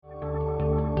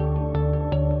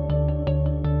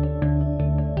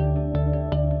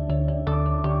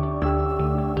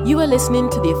You are listening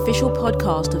to the official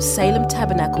podcast of Salem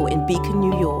Tabernacle in Beacon,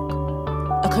 New York,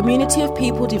 a community of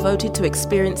people devoted to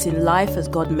experiencing life as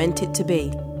God meant it to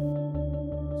be.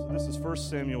 So this is 1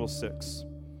 Samuel 6.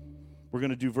 We're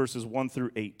going to do verses 1 through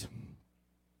 8.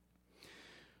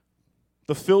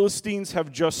 The Philistines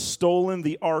have just stolen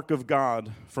the ark of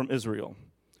God from Israel.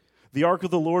 The ark of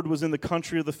the Lord was in the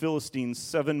country of the Philistines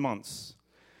 7 months.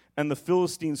 And the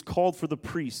Philistines called for the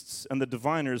priests and the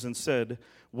diviners and said,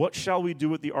 "What shall we do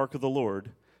with the ark of the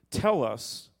Lord? Tell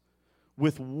us,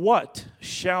 with what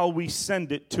shall we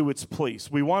send it to its place?"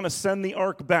 We want to send the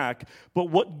ark back, but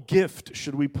what gift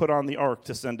should we put on the ark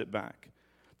to send it back?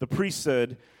 The priest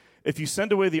said, "If you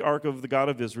send away the ark of the God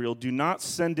of Israel, do not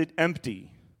send it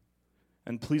empty."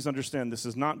 And please understand, this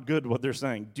is not good what they're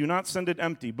saying. Do not send it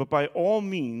empty, but by all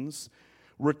means,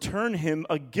 return him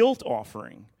a guilt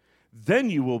offering. Then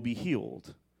you will be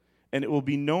healed, and it will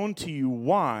be known to you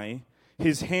why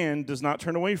his hand does not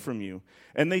turn away from you.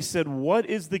 And they said, "What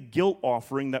is the guilt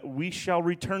offering that we shall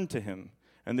return to him?"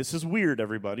 And this is weird,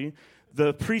 everybody.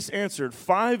 The priest answered,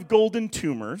 5 golden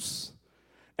tumors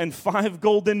and 5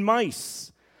 golden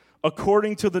mice,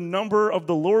 according to the number of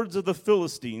the lords of the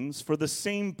Philistines, for the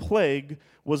same plague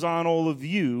was on all of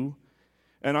you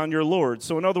and on your lord.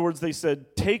 So in other words, they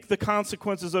said, take the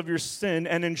consequences of your sin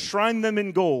and enshrine them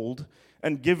in gold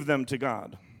and give them to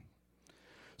God.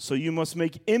 So you must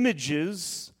make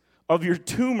images of your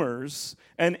tumors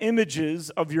and images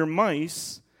of your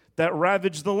mice that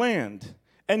ravage the land,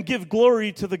 and give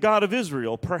glory to the God of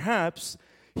Israel. Perhaps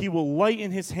he will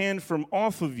lighten his hand from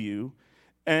off of you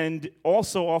and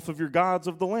also off of your gods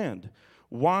of the land.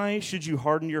 Why should you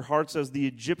harden your hearts as the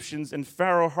Egyptians and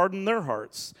Pharaoh hardened their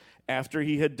hearts? After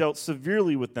he had dealt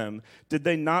severely with them, did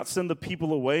they not send the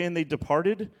people away and they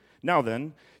departed? Now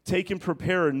then, take and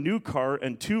prepare a new cart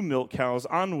and 2 milk cows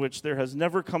on which there has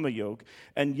never come a yoke,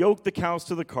 and yoke the cows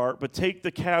to the cart, but take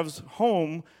the calves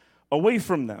home away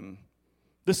from them.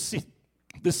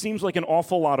 This seems like an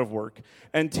awful lot of work.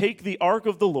 And take the ark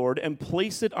of the Lord and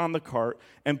place it on the cart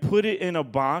and put in a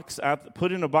box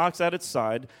at its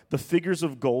side, the figures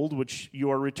of gold which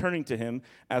you are returning to him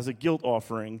as a guilt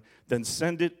offering. Then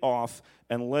send it off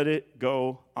and let it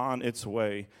go on its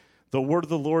way. The word of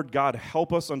the Lord. God,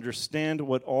 help us understand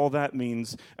what all that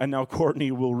means. And now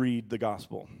Courtney will read the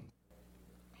gospel.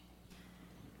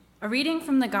 A reading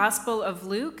from the Gospel of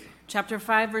Luke, chapter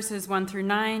 5, verses 1 through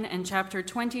 9, and chapter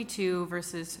 22,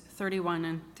 verses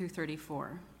 31 through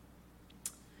 34.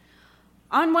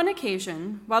 On one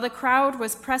occasion, while the crowd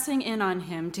was pressing in on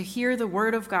him to hear the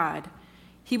word of God,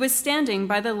 he was standing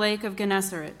by the lake of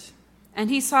Gennesaret, and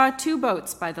he saw 2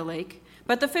 boats by the lake,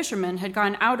 but the fishermen had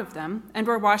gone out of them and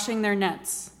were washing their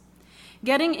nets.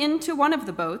 Getting into one of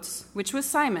the boats, which was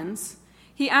Simon's,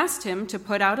 he asked him to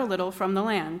put out a little from the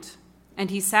land. And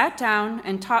he sat down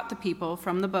and taught the people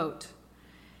from the boat.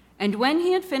 And when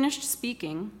he had finished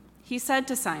speaking, he said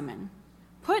to Simon,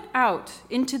 "Put out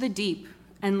into the deep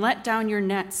and let down your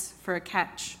nets for a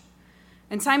catch."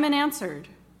 And Simon answered,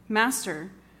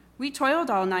 "Master, we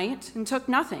toiled all night and took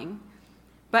nothing,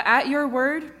 but at your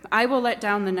word I will let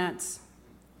down the nets."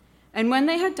 And when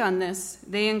they had done this,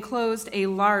 they enclosed a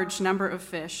large number of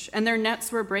fish, and their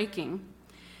nets were breaking.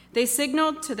 They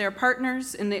signaled to their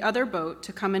partners in the other boat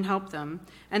to come and help them,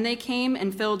 and they came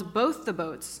and filled both the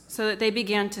boats so that they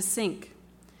began to sink.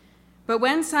 But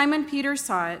when Simon Peter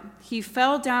saw it, he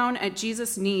fell down at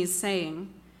Jesus' knees,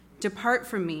 saying, "Depart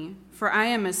from me, for I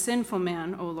am a sinful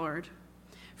man, O Lord."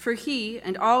 For he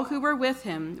and all who were with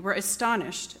him were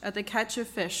astonished at the catch of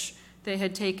fish they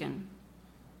had taken.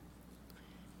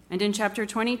 And in chapter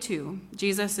 22,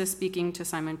 Jesus is speaking to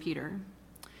Simon Peter.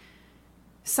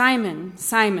 "Simon,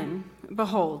 Simon,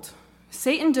 behold,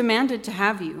 Satan demanded to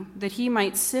have you, that he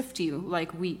might sift you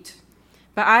like wheat.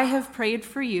 But I have prayed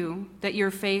for you that your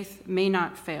faith may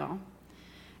not fail.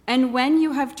 And when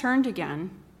you have turned again,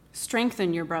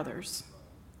 strengthen your brothers."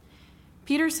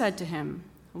 Peter said to him,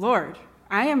 "Lord,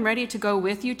 I am ready to go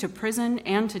with you to prison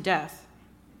and to death."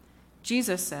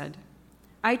 Jesus said,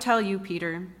 "I tell you,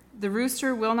 Peter, the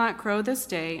rooster will not crow this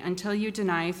day until you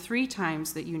deny 3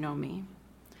 times that you know me."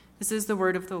 This is the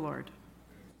word of the Lord.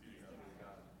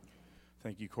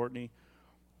 Thank you, Courtney.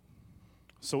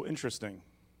 So interesting.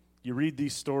 You read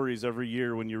these stories every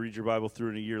year when you read your Bible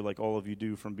through in a year, like all of you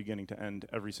do from beginning to end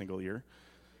every single year.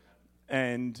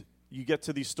 And you get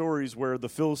to these stories where the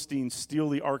Philistines steal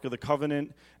the Ark of the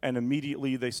Covenant, and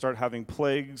immediately they start having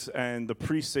plagues, and the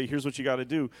priests say, here's what you got to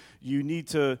do. You need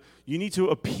to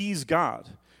appease God.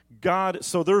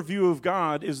 So their view of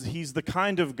God is he's the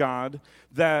kind of God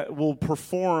that will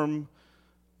perform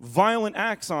violent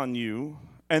acts on you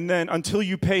and then until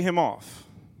you pay him off.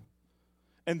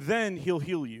 and then he'll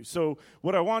heal you. So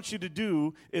what I want you to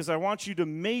do is I want you to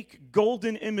make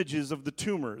golden images of the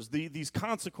tumors, these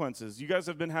consequences. You guys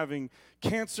have been having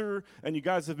cancer, and you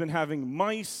guys have been having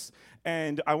mice,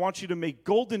 and I want you to make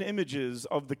golden images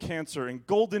of the cancer and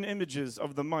golden images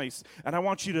of the mice, and I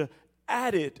want you to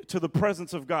add it to the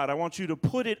presence of God. I want you to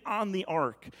put it on the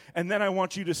ark, and then I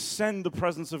want you to send the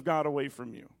presence of God away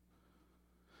from you.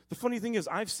 The funny thing is,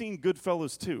 I've seen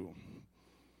Goodfellas too.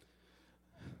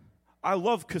 I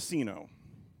love Casino.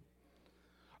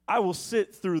 I will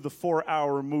sit through the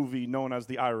 4-hour movie known as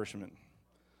The Irishman.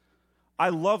 I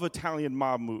love Italian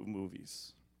mob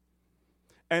movies.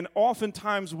 And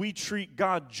oftentimes we treat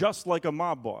God just like a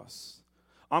mob boss.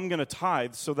 I'm going to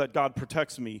tithe so that God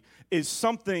protects me, is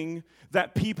something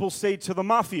that people say to the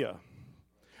mafia.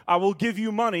 I will give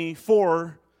you money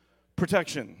for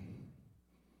protection.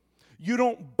 You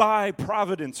don't buy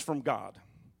providence from God.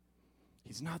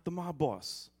 He's not the mob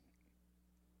boss.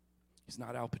 He's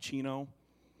not Al Pacino.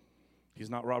 He's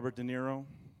not Robert De Niro.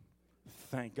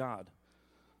 Thank God.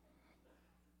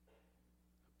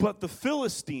 But the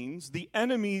Philistines, the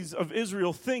enemies of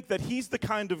Israel, think that he's the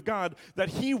kind of God that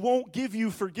he won't give you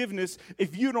forgiveness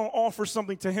if you don't offer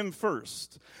something to him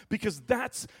first. Because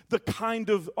that's the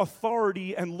kind of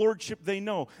authority and lordship they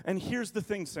know. And here's the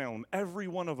thing, Salem. Every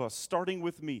one of us, starting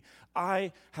with me,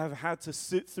 I have had to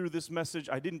sit through this message.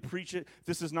 I didn't preach it.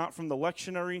 This is not from the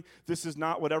lectionary. This is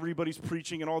not what everybody's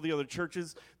preaching in all the other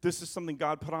churches. This is something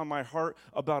God put on my heart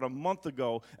about a month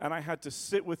ago. And I had to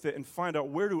sit with it and find out,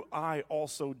 where do I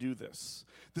also do this?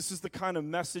 This is the kind of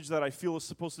message that I feel is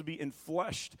supposed to be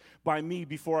enfleshed by me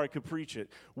before I could preach it.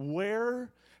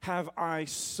 Where have I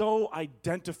so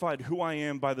identified who I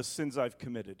am by the sins I've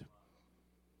committed?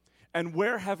 And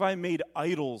where have I made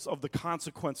idols of the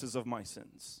consequences of my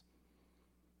sins?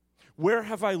 Where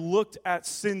have I looked at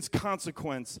sin's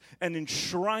consequence and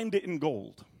enshrined it in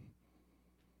gold?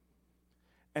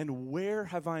 And where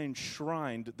have I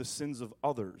enshrined the sins of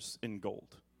others in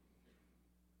gold?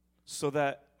 So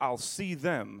that I'll see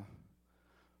them,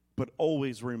 but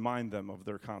always remind them of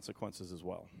their consequences as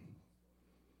well.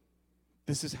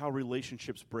 This is how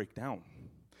relationships break down.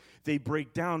 They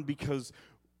break down because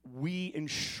we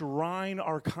enshrine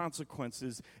our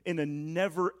consequences in a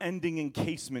never-ending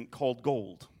encasement called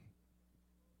gold.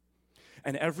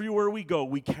 And everywhere we go,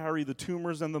 we carry the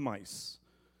tumors and the mice.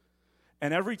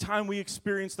 And every time we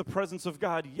experience the presence of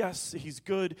God, yes, he's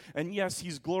good, and yes,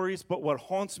 he's glorious, but what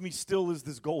haunts me still is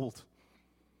this gold,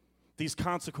 these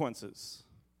consequences.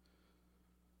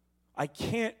 I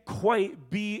can't quite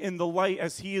be in the light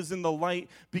as he is in the light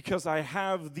because I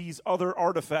have these other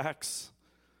artifacts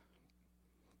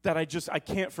that I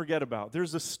can't forget about.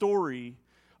 There's a story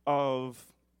of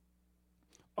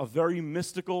a very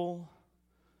mystical,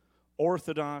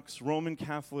 Orthodox, Roman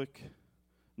Catholic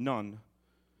nun,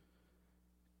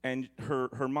 and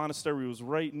her monastery was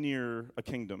right near a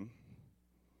kingdom.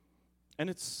 And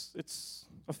it's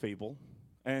a fable.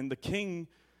 And the king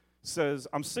says,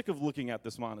 I'm sick of looking at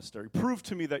this monastery. Prove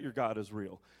to me that your God is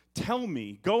real. Tell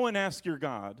me, go and ask your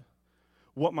God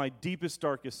what my deepest,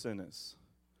 darkest sin is.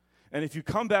 And if you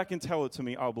come back and tell it to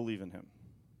me, I'll believe in him.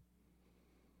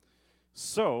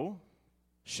 So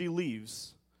she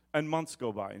leaves, and months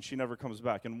go by, and she never comes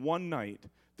back. And one night,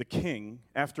 the king,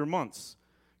 after months,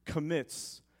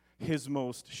 commits his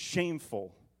most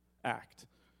shameful act.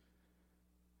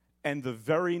 And the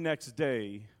very next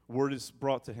day, word is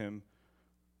brought to him,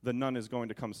 the nun is going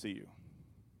to come see you.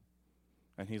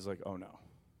 And he's like, oh no,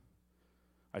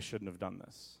 I shouldn't have done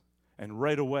this. And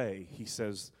right away, he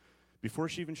says, before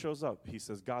she even shows up, he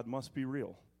says, God must be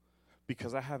real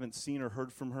because I haven't seen or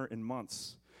heard from her in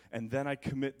months. And then I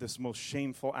commit this most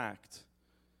shameful act.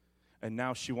 And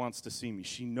now she wants to see me.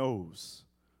 She knows.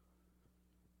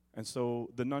 And so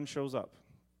the nun shows up.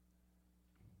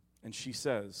 And she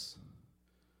says,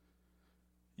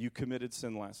 you committed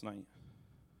sin last night.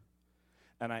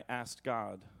 And I asked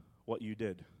God what you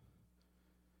did.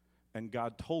 And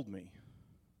God told me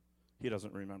he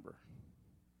doesn't remember.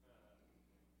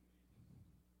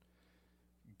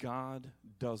 God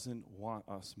doesn't want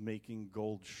us making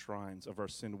gold shrines of our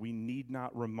sin. We need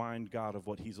not remind God of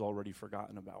what he's already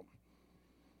forgotten about.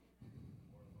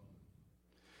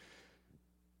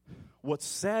 What's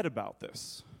sad about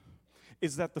this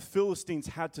is that the Philistines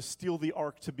had to steal the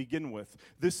ark to begin with.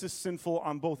 This is sinful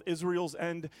on both Israel's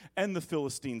end and the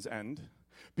Philistines' end,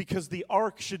 because the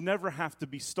ark should never have to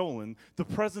be stolen. The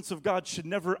presence of God should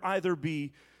never either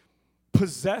be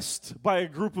possessed by a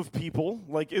group of people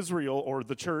like Israel or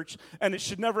the church, and it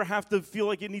should never have to feel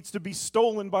like it needs to be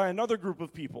stolen by another group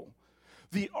of people.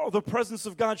 The presence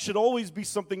of God should always be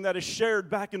something that is shared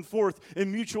back and forth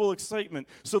in mutual excitement.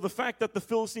 So the fact that the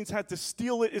Philistines had to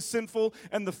steal it is sinful,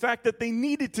 and the fact that they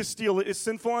needed to steal it is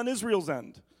sinful on Israel's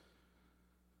end.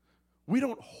 We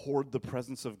don't hoard the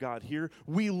presence of God here.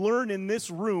 We learn in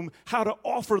this room how to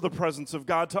offer the presence of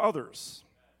God to others.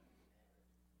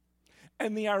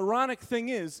 And the ironic thing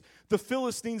is, the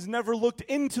Philistines never looked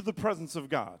into the presence of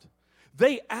God.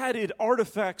 They added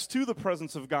artifacts to the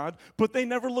presence of God, but they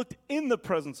never looked in the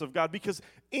presence of God, because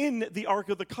in the Ark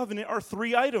of the Covenant are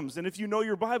 3 items. And if you know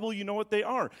your Bible, you know what they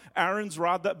are. Aaron's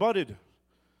rod that budded.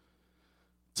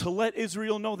 To let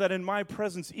Israel know that in my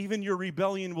presence, even your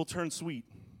rebellion will turn sweet.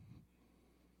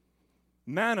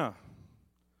 Manna.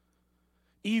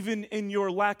 Even in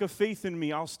your lack of faith in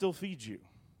me, I'll still feed you.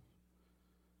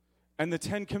 And the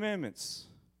 10 Commandments.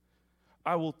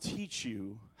 I will teach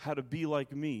you how to be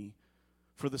like me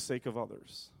for the sake of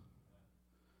others.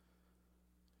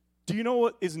 Do you know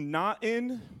what is not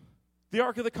in the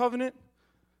Ark of the Covenant?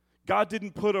 God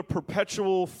didn't put a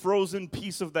perpetual frozen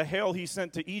piece of the hail he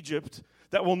sent to Egypt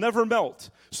that will never melt,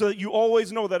 so that you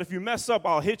always know that if you mess up,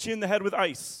 I'll hit you in the head with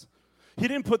ice. He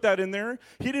didn't put that in there.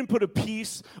 He didn't put a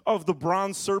piece of the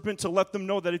bronze serpent to let them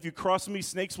know that if you cross me,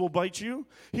 snakes will bite you.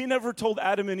 He never told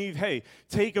Adam and Eve, hey,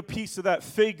 take a piece of that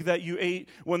fig that you ate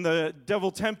when the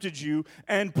devil tempted you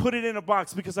and put it in a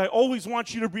box, because I always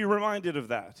want you to be reminded of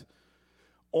that.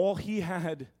 All he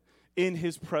had in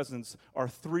his presence are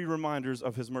 3 reminders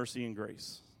of his mercy and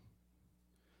grace.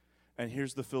 And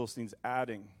here's the Philistines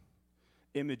adding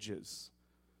images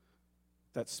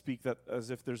that speak that as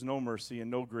if there's no mercy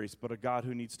and no grace, but a God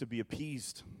who needs to be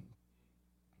appeased.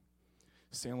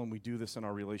 Salem, we do this in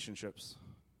our relationships.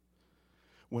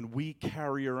 When we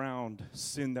carry around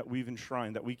sin that we've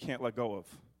enshrined, that we can't let go of,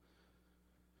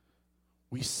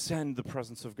 we send the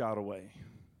presence of God away.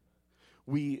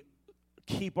 We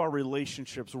keep our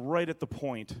relationships right at the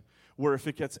point where if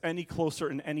it gets any closer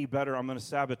and any better, I'm going to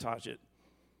sabotage it.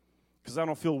 Because I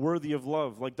don't feel worthy of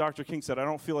love. Like Dr. King said, I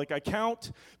don't feel like I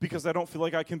count, because I don't feel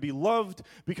like I can be loved,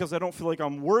 because I don't feel like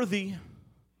I'm worthy,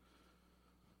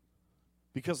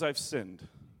 because I've sinned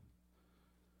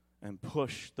and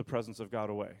pushed the presence of God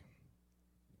away.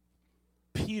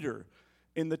 Peter,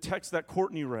 in the text that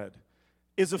Courtney read,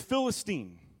 is a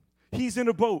Philistine. He's in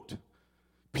a boat.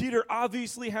 Peter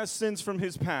obviously has sins from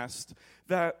his past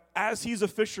that, as he's a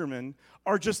fisherman,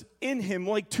 are just in him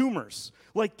like tumors,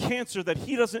 like cancer that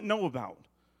he doesn't know about.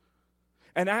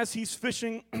 And as he's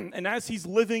fishing, and as he's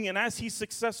living, and as he's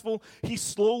successful, he's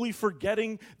slowly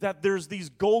forgetting that there's these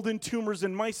golden tumors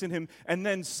and mice in him. And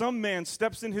then some man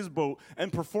steps in his boat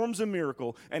and performs a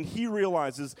miracle, and he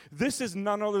realizes this is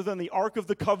none other than the Ark of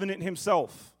the Covenant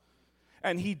himself.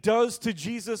 And he does to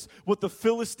Jesus what the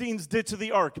Philistines did to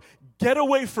the ark. Get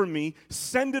away from me,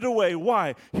 send it away.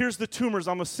 Why? Here's the tumors,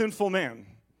 I'm a sinful man.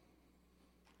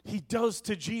 He does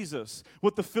to Jesus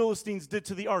what the Philistines did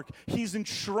to the ark. He's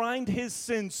enshrined his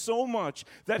sin so much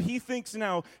that he thinks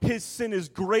now his sin is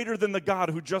greater than the God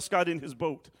who just got in his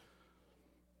boat.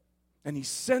 And he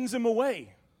sends him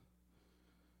away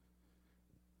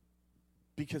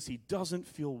because he doesn't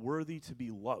feel worthy to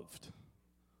be loved,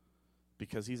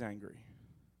 because he's angry,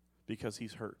 because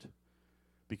he's hurt,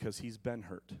 because he's been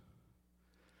hurt.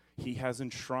 He has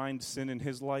enshrined sin in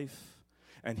his life,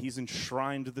 and he's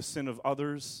enshrined the sin of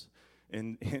others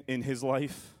in his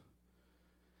life.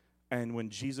 And when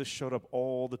Jesus showed up,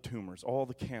 all the tumors, all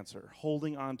the cancer,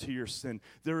 holding on to your sin,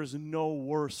 there is no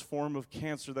worse form of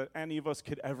cancer that any of us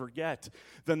could ever get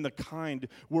than the kind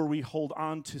where we hold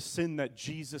on to sin that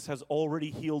Jesus has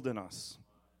already healed in us.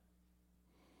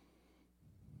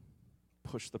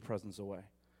 Push the presence away.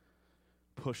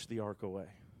 Push the ark away.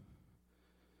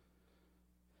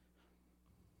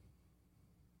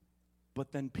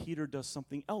 But then Peter does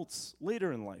something else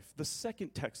later in life. The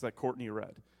second text that Courtney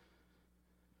read.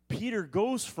 Peter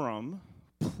goes from,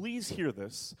 please hear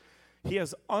this, he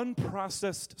has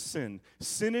unprocessed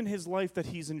sin in his life that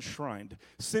he's enshrined,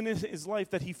 sin in his life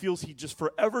that he feels he just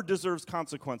forever deserves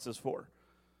consequences for,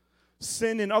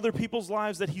 sin in other people's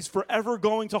lives that he's forever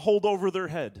going to hold over their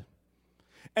head.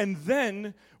 And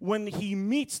then when he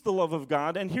meets the love of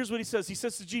God, and here's what he says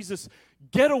to Jesus,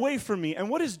 get away from me. And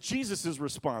what is Jesus'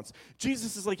 response?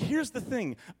 Jesus is like, here's the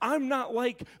thing. I'm not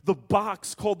like the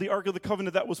box called the Ark of the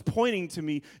Covenant that was pointing to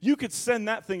me. You could send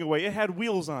that thing away. It had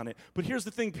wheels on it. But here's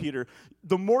the thing, Peter.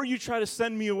 The more you try to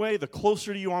send me away, the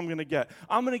closer to you I'm going to get.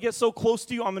 I'm going to get so close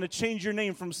to you, I'm going to change your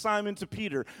name from Simon to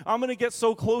Peter. I'm going to get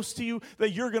so close to you that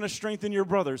you're going to strengthen your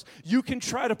brothers. You can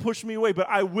try to push me away, but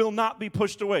I will not be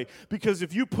pushed away. Because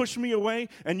if you push me away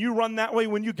and you run that way,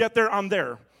 when you get there, I'm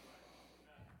there.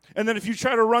 And then if you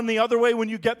try to run the other way, when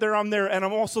you get there, I'm there. And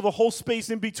I'm also the whole space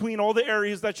in between all the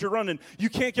areas that you're running. You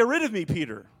can't get rid of me,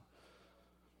 Peter.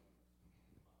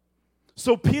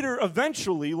 So Peter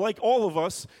eventually, like all of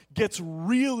us, gets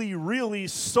really, really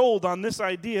sold on this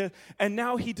idea. And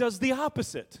now he does the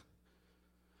opposite.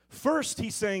 First,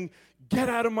 he's saying, get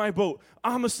out of my boat.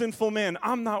 I'm a sinful man.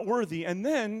 I'm not worthy. And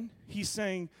then he's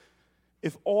saying,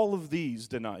 if all of these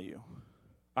deny you,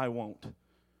 I won't.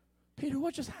 Peter,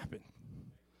 what just happened?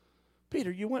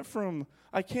 Peter, you went from,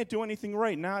 I can't do anything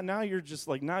right. Now you're just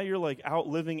like, now you're like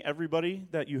outliving everybody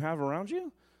that you have around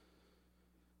you?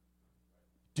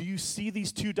 Do you see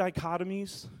these two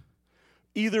dichotomies?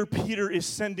 Either Peter is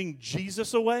sending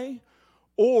Jesus away,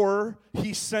 or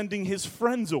he's sending his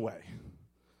friends away.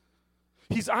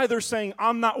 He's either saying,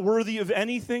 I'm not worthy of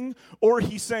anything, or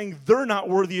he's saying, they're not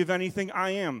worthy of anything,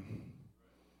 I am.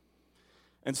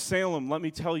 And Salem, let me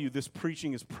tell you, this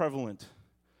preaching is prevalent.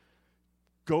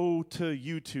 Go to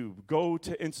YouTube, go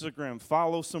to Instagram,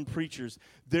 follow some preachers.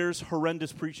 There's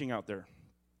horrendous preaching out there.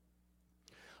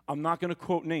 I'm not going to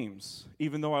quote names,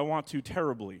 even though I want to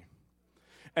terribly.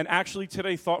 And actually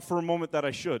today thought for a moment that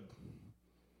I should.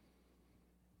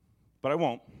 But I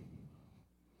won't.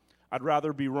 I'd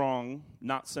rather be wrong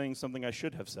not saying something I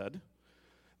should have said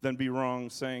than be wrong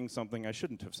saying something I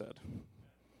shouldn't have said.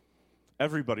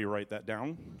 Everybody write that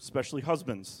down, especially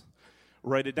husbands.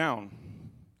 Write it down.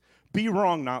 Be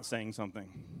wrong not saying something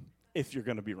if you're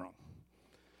going to be wrong.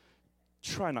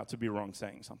 Try not to be wrong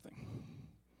saying something.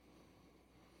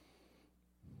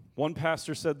 One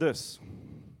pastor said this,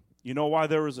 you know why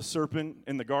there was a serpent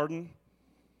in the garden?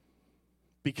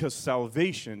 Because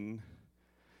salvation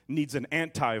needs an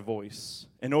anti-voice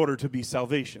in order to be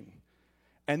salvation.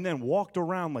 And then walked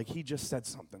around like he just said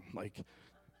something.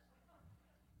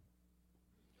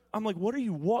 I'm like, what are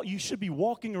you should be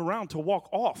walking around to walk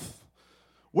off.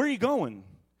 Where are you going?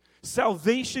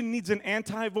 Salvation needs an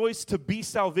anti-voice to be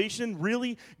salvation?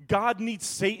 Really? God needs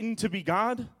Satan to be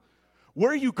God?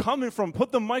 Where are you coming from?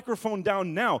 Put the microphone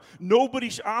down now.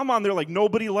 I'm on there like,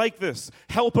 nobody like this.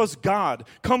 Help us, God.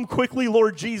 Come quickly,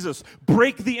 Lord Jesus.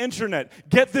 Break the internet.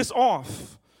 Get this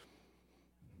off.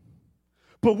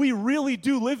 But we really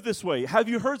do live this way. Have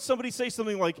you heard somebody say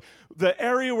something like, the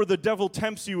area where the devil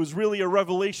tempts you is really a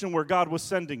revelation where God was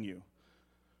sending you?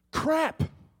 Crap.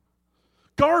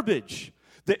 Garbage.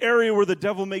 The area where the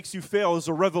devil makes you fail is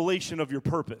a revelation of your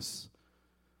purpose.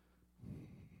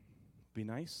 Be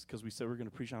nice, because we said we're going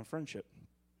to preach on friendship.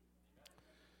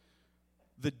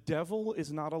 The devil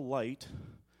is not a light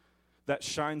that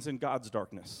shines in God's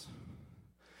darkness.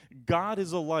 God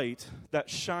is a light that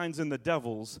shines in the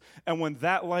devil's, and when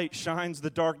that light shines, the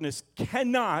darkness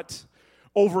cannot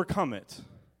overcome it.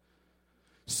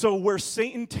 So where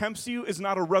Satan tempts you is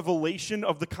not a revelation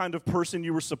of the kind of person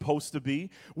you were supposed to be.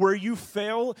 Where you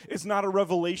fail is not a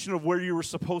revelation of where you were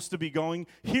supposed to be going.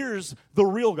 Here's the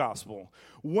real gospel.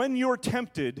 When you're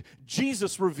tempted,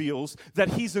 Jesus reveals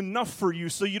that he's enough for you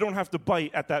so you don't have to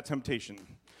bite at that temptation.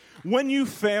 When you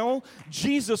fail,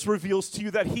 Jesus reveals to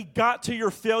you that he got to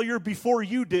your failure before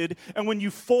you did, and when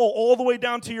you fall all the way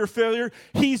down to your failure,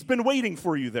 he's been waiting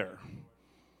for you there.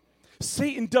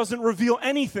 Satan doesn't reveal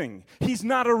anything. He's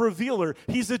not a revealer.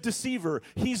 He's a deceiver.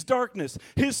 He's darkness.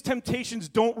 His temptations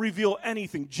don't reveal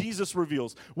anything. Jesus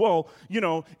reveals. Well,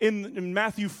 in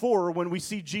Matthew 4, when we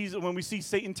see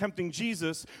Satan tempting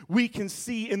Jesus, we can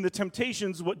see in the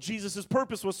temptations what Jesus'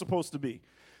 purpose was supposed to be.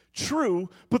 True,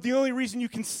 but the only reason you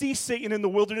can see Satan in the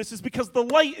wilderness is because the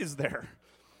light is there.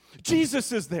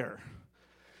 Jesus is there.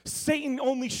 Satan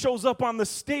only shows up on the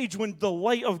stage when the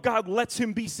light of God lets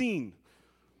him be seen.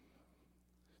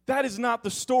 That is not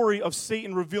the story of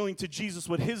Satan revealing to Jesus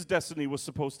what his destiny was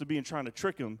supposed to be and trying to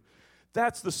trick him.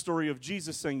 That's the story of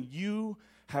Jesus saying, you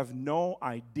have no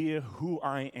idea who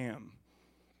I am.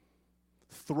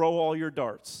 Throw all your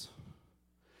darts.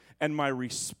 And my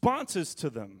responses to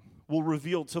them will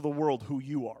reveal to the world who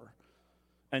you are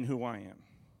and who I am.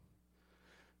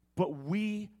 But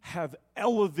we have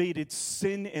elevated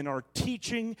sin in our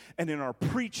teaching and in our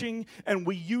preaching, and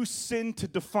we use sin to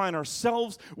define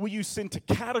ourselves. We use sin to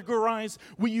categorize.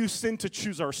 We use sin to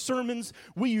choose our sermons.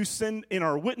 We use sin in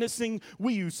our witnessing.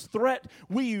 We use threat.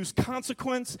 We use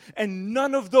consequence, and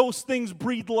none of those things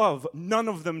breed love. None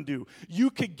of them do. You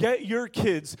could get your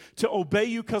kids to obey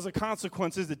you because of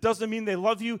consequences. It doesn't mean they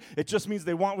love you. It just means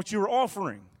they want what you were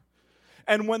offering.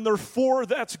 And when they're 4,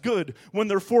 that's good. When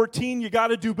they're 14, you got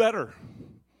to do better.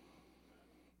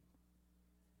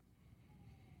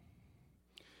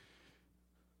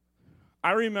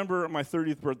 I remember at my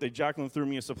 30th birthday, Jacqueline threw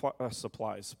me a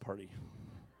supplies party.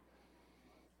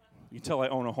 You can tell I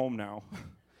own a home now.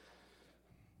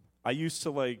 I used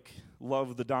to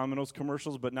love the Domino's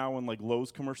commercials, but now when like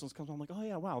Lowe's commercials come, I'm like, oh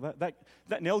yeah, wow,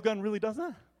 that nail gun really does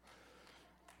that?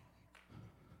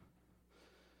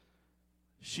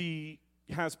 She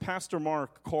has Pastor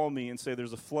Mark call me and say,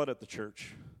 there's a flood at the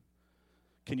church.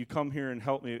 Can you come here and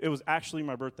help me? It was actually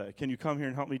my birthday. Can you come here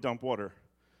and help me dump water?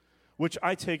 Which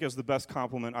I take as the best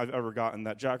compliment I've ever gotten,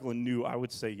 that Jacqueline knew I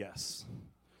would say yes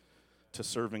to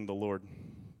serving the Lord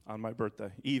on my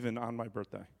birthday, even on my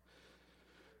birthday.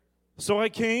 So I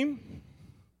came,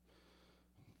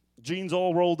 jeans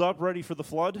all rolled up, ready for the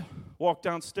flood, walked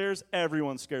downstairs,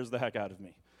 everyone scares the heck out of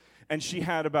me. And she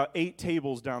had about 8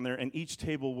 tables down there, and each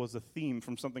table was a theme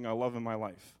from something I love in my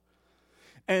life.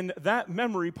 And that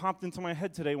memory popped into my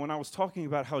head today when I was talking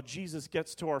about how Jesus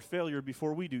gets to our failure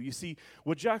before we do. You see,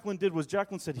 what Jacqueline did was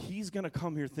Jacqueline said, he's going to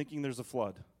come here thinking there's a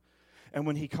flood. And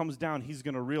when he comes down, he's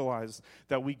going to realize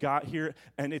that we got here,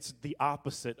 and it's the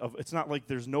opposite of, it's not like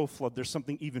there's no flood. There's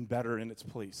something even better in its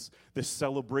place. This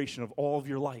celebration of all of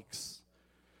your likes.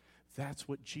 That's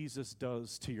what Jesus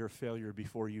does to your failure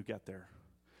before you get there.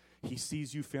 He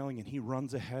sees you failing, and he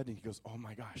runs ahead, and he goes, oh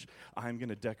my gosh, I'm going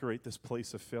to decorate this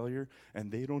place of failure,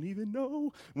 and they don't even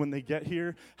know when they get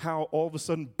here how all of a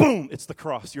sudden, boom, it's the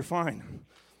cross. You're fine.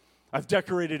 I've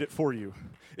decorated it for you.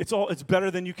 It's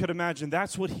better than you could imagine.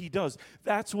 That's what he does.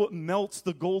 That's what melts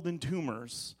the golden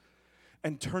tumors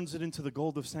and turns it into the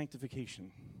gold of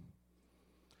sanctification.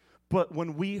 But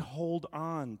when we hold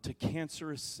on to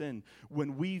cancerous sin,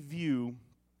 when we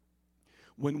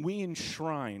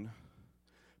enshrine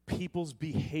people's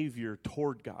behavior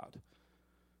toward God,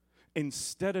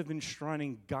 instead of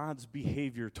enshrining God's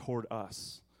behavior toward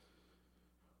us,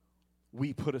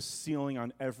 we put a ceiling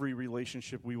on every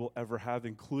relationship we will ever have,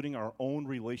 including our own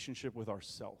relationship with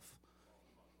ourselves.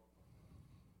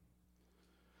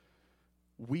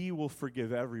 We will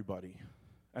forgive everybody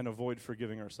and avoid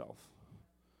forgiving ourselves.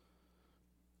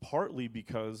 Partly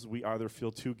because we either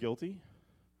feel too guilty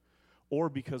or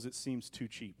because it seems too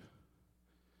cheap.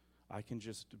 I can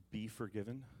just be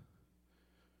forgiven?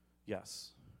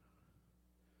 Yes.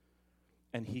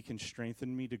 And he can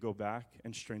strengthen me to go back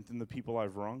and strengthen the people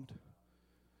I've wronged?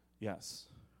 Yes.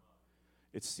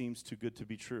 It seems too good to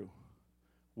be true.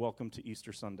 Welcome to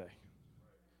Easter Sunday.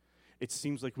 It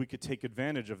seems like we could take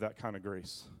advantage of that kind of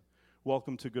grace.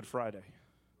 Welcome to Good Friday.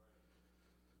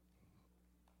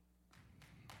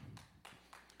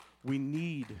 We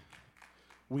need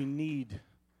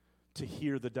to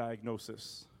hear the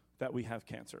diagnosis that we have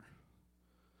cancer.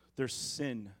 There's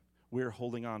sin we're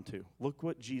holding on to. Look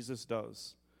what Jesus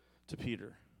does to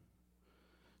Peter.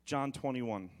 John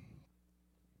 21.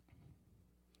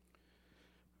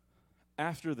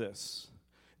 After this,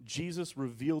 Jesus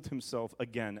revealed himself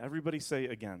again. Everybody say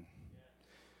again.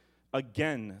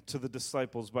 Again to the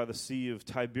disciples by the Sea of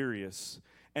Tiberias.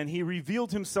 And he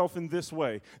revealed himself in this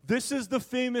way. This is the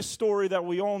famous story that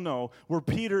we all know where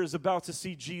Peter is about to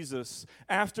see Jesus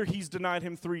after he's denied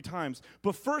him 3 times.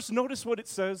 But first, notice what it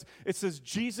says. It says,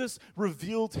 Jesus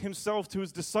revealed himself to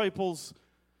his disciples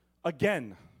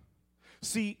again.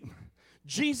 See,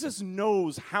 Jesus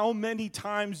knows how many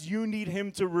times you need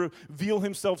him to reveal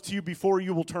himself to you before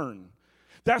you will turn.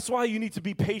 That's why you need to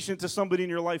be patient to somebody in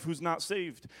your life who's not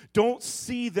saved. Don't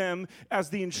see them as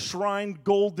the enshrined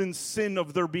golden sin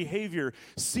of their behavior.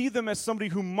 See them as somebody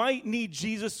who might need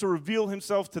Jesus to reveal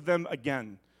himself to them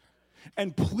again.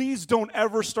 And please don't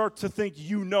ever start to think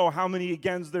you know how many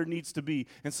agains there needs to be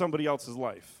in somebody else's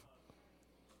life.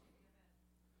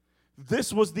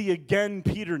 This was the again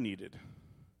Peter needed.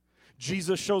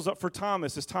 Jesus shows up for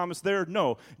Thomas. Is Thomas there?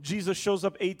 No. Jesus shows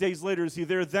up 8 days later. Is he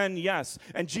there then? Yes.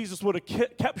 And Jesus would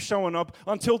have kept showing up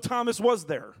until Thomas was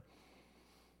there.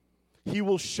 He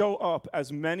will show up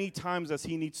as many times as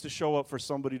he needs to show up for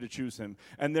somebody to choose him.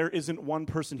 And there isn't one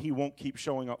person he won't keep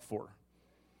showing up for.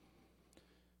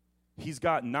 He's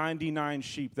got 99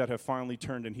 sheep that have finally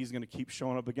turned, and he's going to keep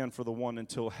showing up again for the one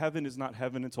until heaven is not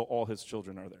heaven, until all his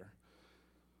children are there.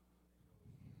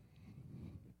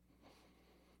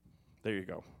 There you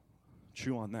go.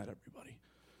 Chew on that, everybody.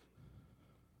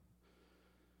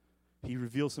 He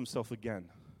reveals himself again.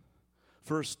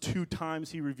 First 2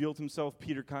 times he revealed himself,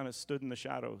 Peter kind of stood in the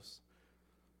shadows,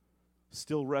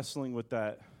 still wrestling with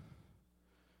that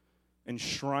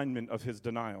enshrinement of his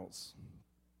denials.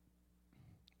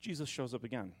 Jesus shows up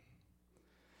again.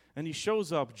 And he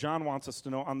shows up, John wants us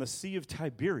to know, on the Sea of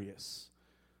Tiberias.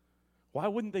 Why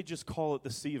wouldn't they just call it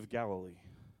the Sea of Galilee?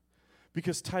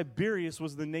 Because Tiberius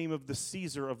was the name of the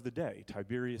Caesar of the day,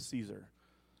 Tiberius Caesar.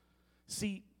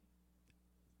 See,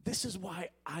 this is why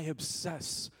I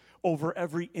obsess over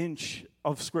every inch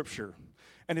of Scripture.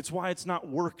 And it's why it's not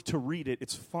work to read it,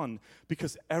 it's fun,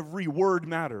 because every word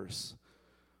matters.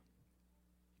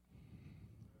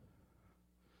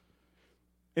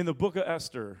 In the book of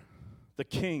Esther, the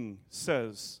king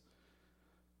says,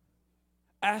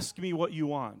 ask me what you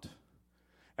want,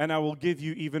 and I will give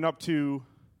you even up to,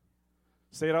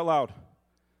 say it out loud,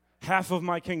 half of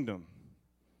my kingdom.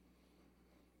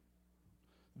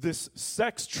 This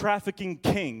sex trafficking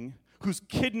king who's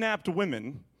kidnapped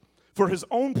women for his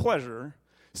own pleasure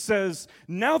says,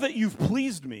 now that you've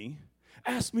pleased me,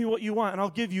 ask me what you want, and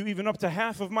I'll give you even up to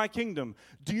half of my kingdom.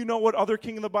 Do you know what other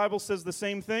king in the Bible says the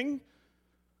same thing?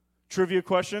 Trivia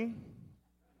question.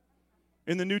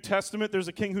 In the New Testament, there's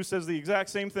a king who says the exact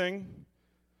same thing.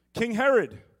 King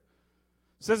Herod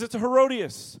says it to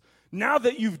Herodias. Now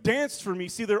that you've danced for me,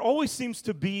 see, there always seems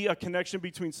to be a connection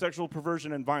between sexual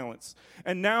perversion and violence.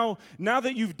 And now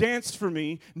that you've danced for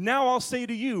me, now I'll say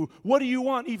to you, what do you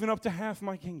want? Even up to half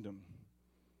my kingdom.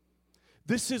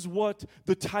 This is what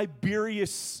the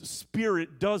Tiberius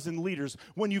spirit does in leaders.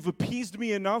 When you've appeased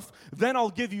me enough, then I'll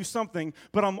give you something,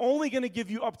 but I'm only going to give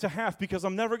you up to half because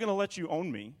I'm never going to let you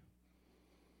own me.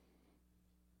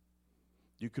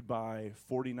 You could buy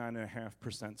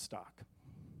 49.5% stock.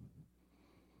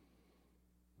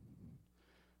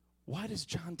 Why does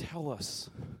John tell us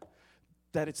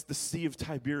that it's the Sea of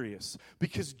Tiberias?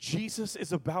 Because Jesus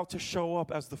is about to show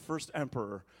up as the first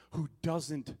emperor who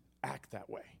doesn't act that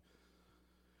way.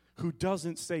 Who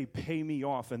doesn't say, pay me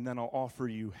off and then I'll offer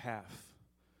you half.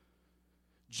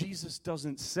 Jesus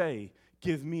doesn't say,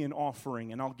 give me an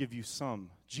offering and I'll give you some.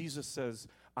 Jesus says,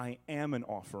 I am an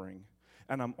offering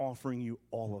and I'm offering you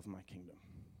all of my kingdom.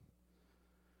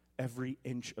 Every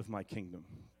inch of my kingdom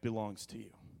belongs to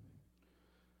you.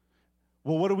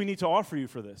 Well, what do we need to offer you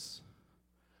for this?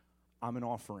 I'm an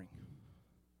offering.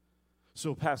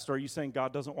 So, Pastor, are you saying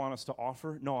God doesn't want us to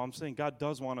offer? No, I'm saying God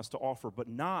does want us to offer, but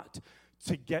not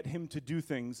to get him to do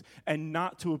things and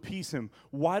not to appease him.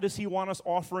 Why does he want us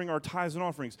offering our tithes and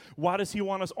offerings? Why does he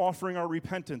want us offering our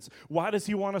repentance? Why does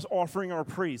he want us offering our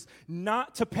praise?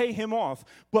 Not to pay him off,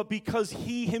 but because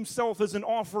he himself is an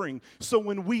offering. So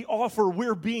when we offer,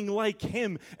 we're being like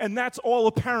him. And that's all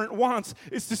a parent wants,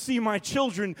 is to see my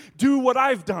children do what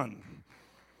I've done.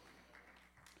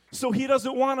 So he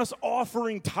doesn't want us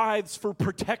offering tithes for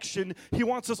protection. He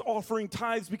wants us offering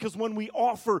tithes because when we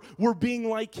offer, we're being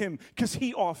like him because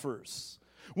he offers.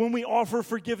 When we offer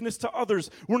forgiveness to others,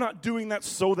 we're not doing that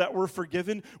so that we're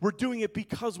forgiven. We're doing it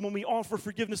because when we offer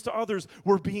forgiveness to others,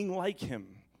 we're being like him.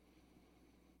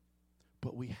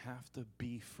 But we have to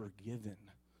be forgiven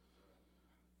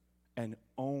and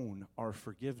own our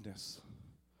forgiveness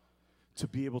to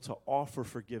be able to offer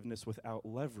forgiveness without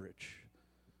leverage.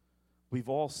 We've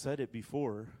all said it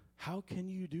before. How can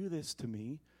you do this to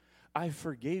me? I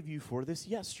forgave you for this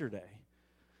yesterday.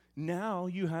 Now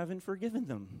you haven't forgiven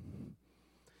them.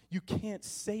 You can't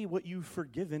say what you've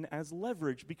forgiven as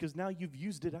leverage because now you've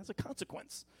used it as a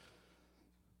consequence.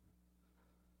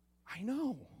 I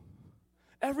know.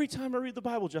 Every time I read the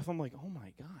Bible, Jeff, I'm like, oh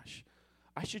my gosh,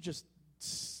 I should just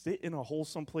sit in a hole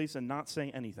someplace and not say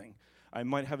anything. I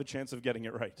might have a chance of getting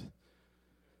it right.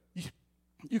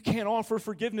 You can't offer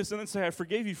forgiveness and then say, I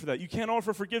forgave you for that. You can't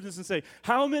offer forgiveness and say,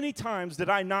 how many times did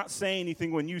I not say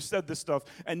anything when you said this stuff,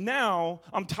 and now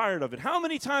I'm tired of it? How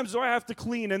many times do I have to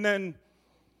clean? And then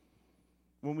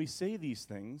when we say these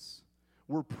things,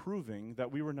 we're proving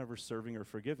that we were never serving or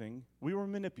forgiving. We were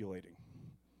manipulating.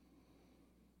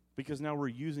 Because now we're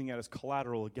using it as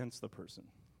collateral against the person.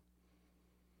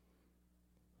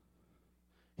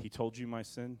 He told you my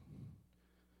sin.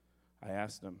 I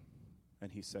asked him.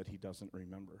 And he said he doesn't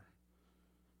remember.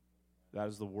 That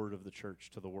is the word of the church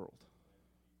to the world.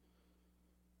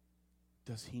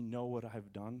 Does he know what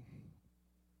I've done?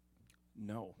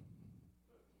 No.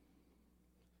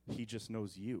 He just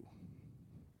knows you.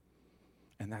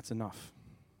 And that's enough.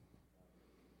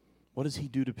 What does he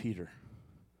do to Peter?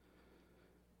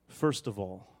 First of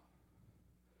all,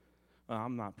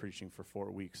 I'm not preaching for 4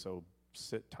 weeks, so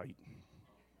sit tight.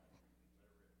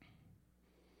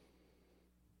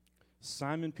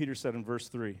 Simon Peter said in verse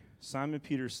 3, Simon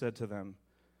Peter said to them,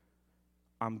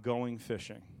 I'm going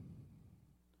fishing.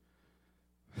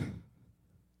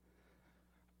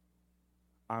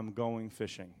 I'm going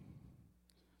fishing.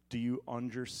 Do you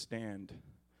understand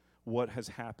what has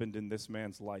happened in this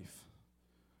man's life?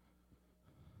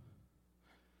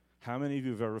 How many of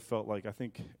you have ever felt like, I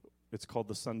think it's called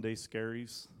the Sunday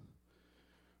scaries,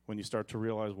 when you start to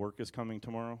realize work is coming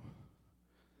tomorrow?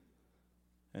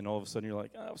 And all of a sudden you're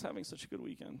like, I was having such a good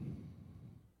weekend.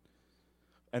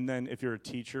 And then if you're a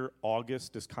teacher,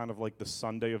 August is kind of like the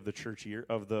Sunday of the church year,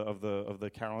 of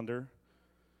the calendar.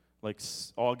 Like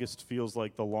August feels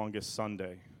like the longest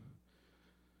Sunday.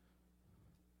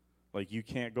 Like you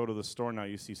can't go to the store now,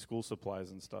 you see school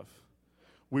supplies and stuff.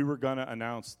 We were going to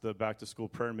announce the back-to-school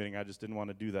prayer meeting. I just didn't want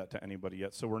to do that to anybody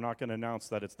yet. So we're not going to announce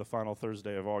that it's the final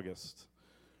Thursday of August.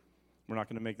 We're not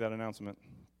going to make that announcement.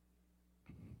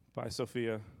 Bye,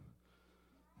 Sophia.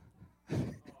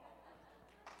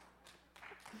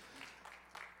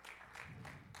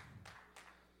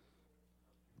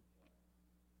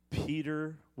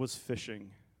 Peter was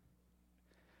fishing,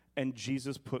 and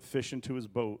Jesus put fish into his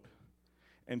boat.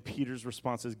 And Peter's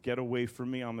response is, get away from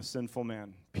me, I'm a sinful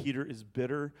man. Peter is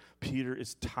bitter. Peter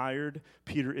is tired.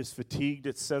 Peter is fatigued.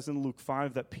 It says in Luke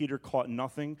 5 that Peter caught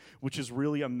nothing, which is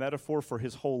really a metaphor for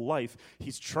his whole life.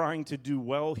 He's trying to do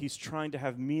well. He's trying to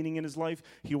have meaning in his life.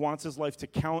 He wants his life to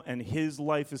count, and his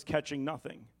life is catching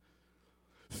nothing.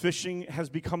 Fishing has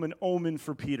become an omen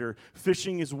for Peter.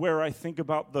 Fishing is where I think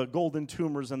about the golden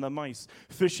tumors and the mice.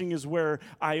 Fishing is where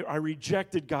I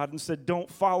rejected God and said, don't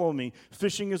follow me.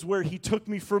 Fishing is where he took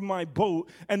me from my boat,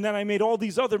 and then I made all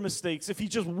these other mistakes. If he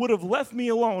just would have left me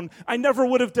alone, I never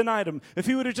would have denied him. If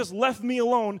he would have just left me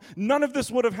alone, none of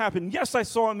this would have happened. Yes, I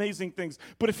saw amazing things,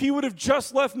 but if he would have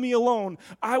just left me alone,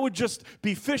 I would just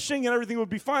be fishing and everything would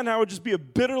be fine. I would just be a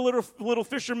bitter little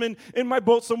fisherman in my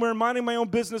boat somewhere minding my own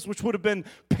business, which would have been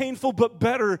painful but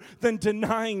better than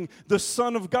denying the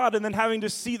Son of God and then having to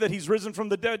see that he's risen from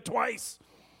the dead twice.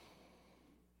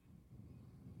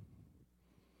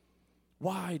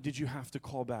 Why did you have to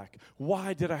call back?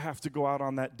 Why did I have to go out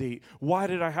on that date? Why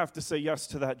did I have to say yes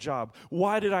to that job?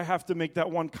 Why did I have to make that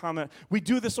one comment? We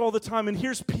do this all the time, and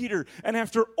here's Peter, and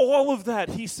after all of that,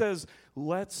 he says,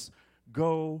 let's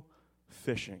go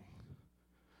fishing.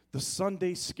 The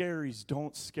Sunday scaries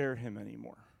don't scare him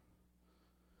anymore.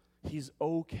 He's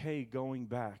okay going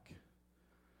back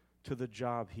to the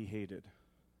job he hated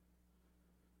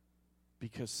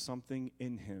because something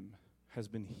in him has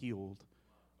been healed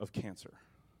of cancer.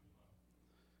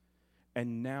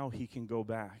 And now he can go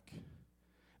back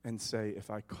and say,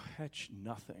 if I catch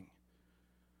nothing,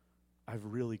 I've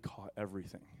really caught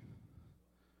everything.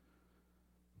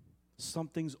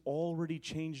 Something's already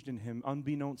changed in him,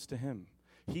 unbeknownst to him.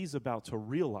 He's about to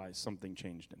realize something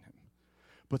changed in him.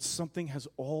 But something has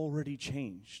already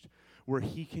changed where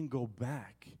he can go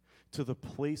back to the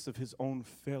place of his own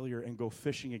failure and go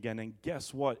fishing again. And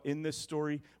guess what? In this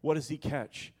story, what does he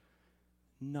catch?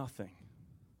 Nothing.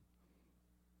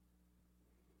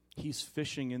 He's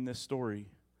fishing in this story,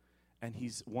 and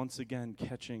he's once again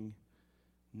catching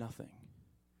nothing.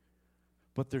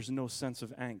 But there's no sense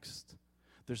of angst.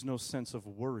 There's no sense of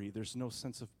worry. There's no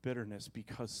sense of bitterness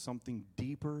because something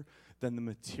deeper than the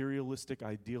materialistic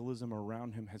idealism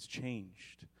around him has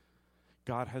changed.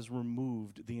 God has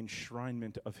removed the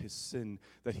enshrinement of his sin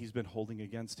that he's been holding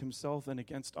against himself and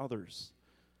against others.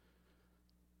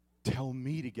 Tell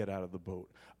me to get out of the boat.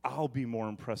 I'll be more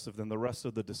impressive than the rest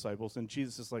of the disciples. And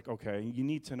Jesus is like, okay, you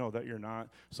need to know that you're not,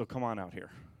 so come on out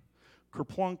here.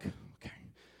 Kerplunk, okay.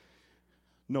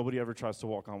 Nobody ever tries to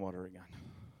walk on water again.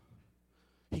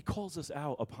 He calls us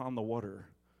out upon the water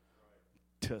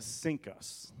to sink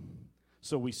us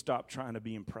so we stop trying to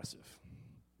be impressive.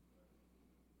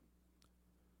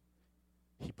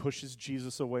 He pushes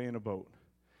Jesus away in a boat.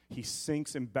 He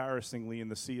sinks embarrassingly in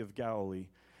the Sea of Galilee,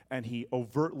 and he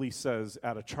overtly says,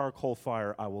 at a charcoal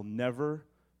fire, I will never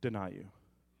deny you.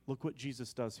 Look what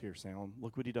Jesus does here, Salem.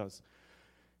 Look what he does.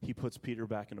 He puts Peter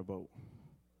back in a boat,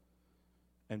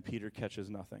 and Peter catches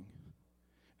nothing.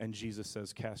 And Jesus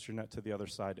says, cast your net to the other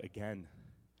side again.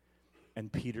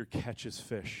 And Peter catches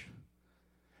fish.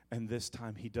 And this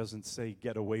time he doesn't say,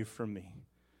 get away from me.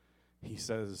 He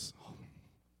says,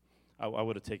 I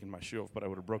would have taken my shoe off, but I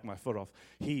would have broke my foot off.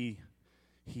 He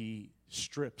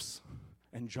strips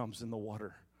and jumps in the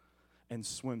water and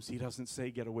swims. He doesn't say,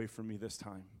 get away from me this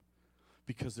time,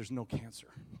 because there's no cancer.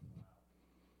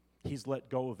 He's let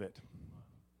go of it.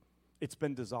 It's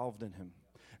been dissolved in him.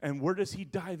 And where does he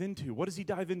dive into? What does he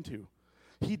dive into?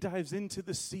 He dives into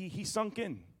the sea he sunk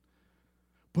in.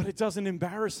 But it doesn't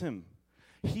embarrass him.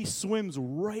 He swims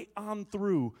right on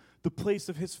through the place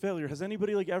of his failure. Has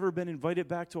anybody ever been invited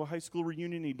back to a high school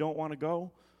reunion and you don't want to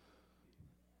go?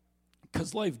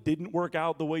 Because life didn't work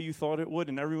out the way you thought it would,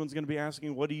 and everyone's going to be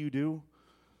asking, what do you do?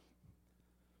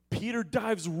 Peter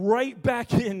dives right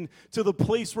back in to the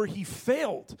place where he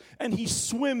failed, and he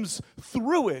swims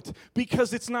through it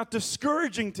because it's not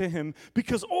discouraging to him,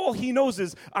 because all he knows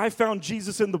is, I found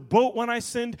Jesus in the boat when I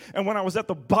sinned, and when I was at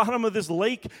the bottom of this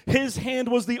lake, his hand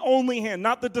was the only hand,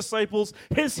 not the disciples.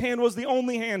 His hand was the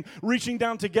only hand reaching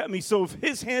down to get me. So if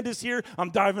his hand is here,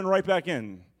 I'm diving right back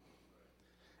in.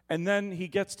 And then he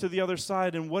gets to the other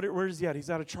side, and where is he at? He's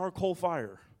at a charcoal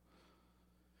fire.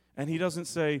 And he doesn't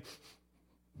say,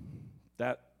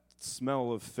 that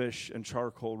smell of fish and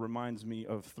charcoal reminds me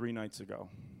of 3 nights ago.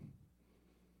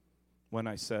 when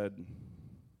I said,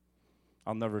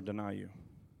 I'll never deny you.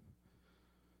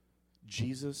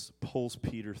 Jesus pulls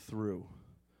Peter through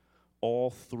all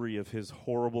three of his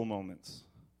horrible moments.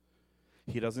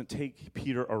 He doesn't take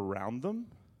Peter around them,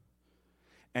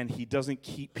 and he doesn't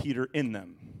keep Peter in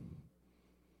them.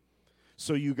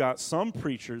 So you got some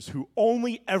preachers who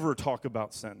only ever talk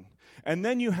about sin. And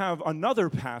then you have another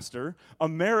pastor,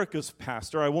 America's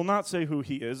pastor, I will not say who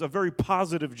he is, a very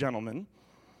positive gentleman,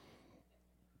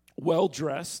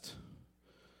 well-dressed,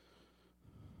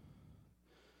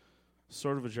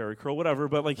 sort of a Jerry Curl, whatever,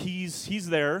 but like he's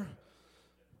there.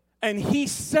 And he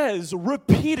says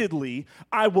repeatedly,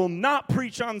 I will not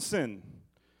preach on sin.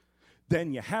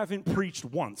 Then you haven't preached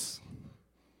once.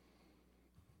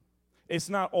 It's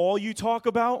not all you talk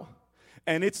about,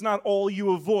 and it's not all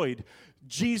you avoid.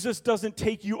 Jesus doesn't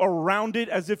take you around it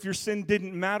as if your sin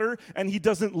didn't matter, and he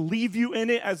doesn't leave you in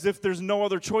it as if there's no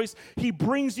other choice. He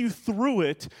brings you through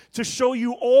it to show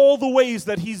you all the ways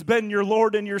that he's been your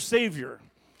Lord and your Savior.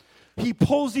 He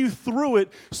pulls you through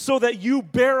it so that you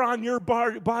bear on your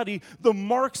body the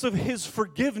marks of his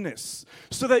forgiveness,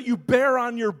 so that you bear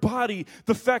on your body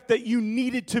the fact that you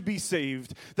needed to be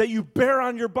saved, that you bear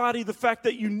on your body the fact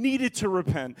that you needed to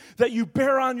repent, that you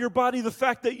bear on your body the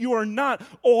fact that you are not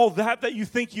all that you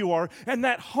think you are, and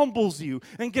that humbles you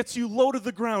and gets you low to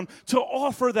the ground to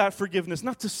offer that forgiveness,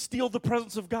 not to steal the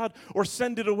presence of God or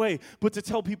send it away, but to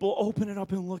tell people, open it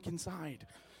up and look inside.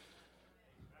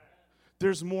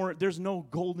 There's no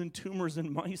golden tumors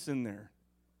and mice in there.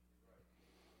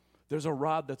 There's a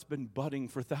rod that's been budding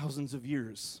for thousands of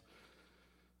years.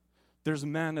 There's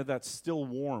manna that's still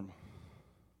warm.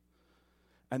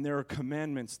 And there are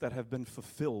commandments that have been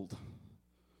fulfilled.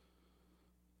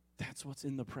 That's what's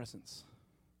in the presence.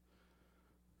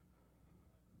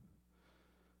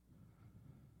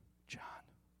 John,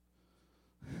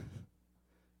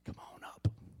 come on up.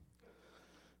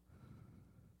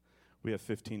 We have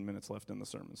 15 minutes left in the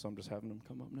sermon, so I'm just having them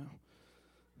come up now.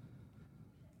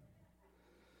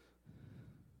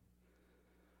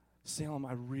 Salem,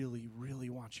 I really, really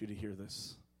want you to hear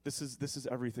this. This is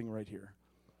everything right here.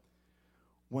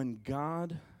 When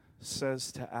God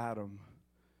says to Adam,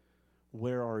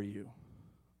 where are you?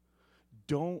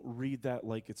 Don't read that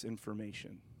like it's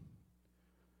information.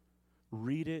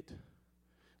 Read it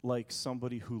like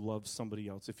somebody who loves somebody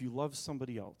else. If you love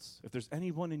somebody else, if there's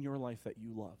anyone in your life that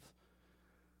you love,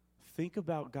 think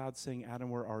about God saying, Adam,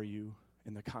 where are you,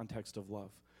 in the context of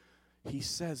love. He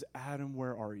says, Adam,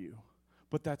 where are you?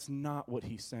 But that's not what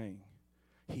he's saying.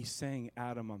 He's saying,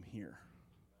 Adam, I'm here.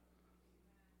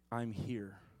 I'm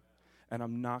here. And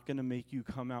I'm not going to make you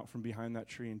come out from behind that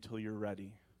tree until you're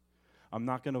ready. I'm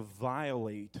not going to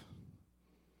violate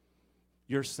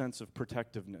your sense of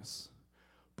protectiveness,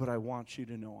 but I want you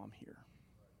to know I'm here.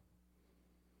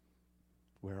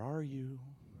 Where are you?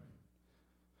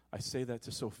 I say that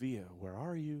to Sophia, where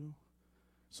are you?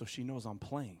 So she knows I'm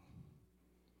playing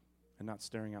and not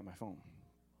staring at my phone.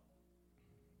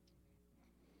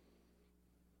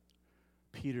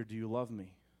 Peter, do you love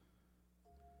me?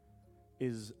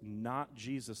 Is not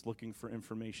Jesus looking for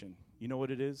information. You know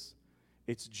what it is?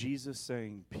 It's Jesus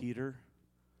saying, Peter,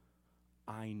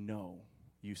 I know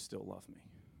you still love me.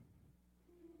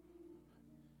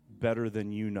 Better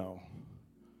than you know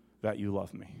that you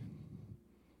love me.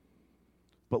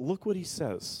 But look what he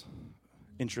says,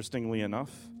 interestingly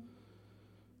enough.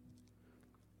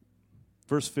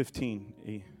 Verse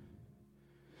 15.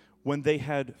 When they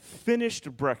had finished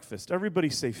breakfast, everybody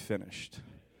say finished.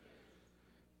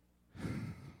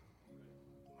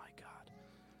 My God.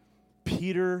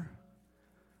 Peter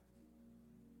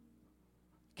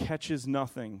catches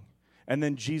nothing. And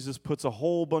then Jesus puts a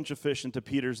whole bunch of fish into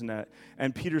Peter's net.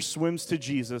 And Peter swims to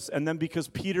Jesus. And then because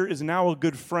Peter is now a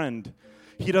good friend,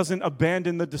 he doesn't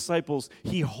abandon the disciples.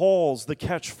 He hauls the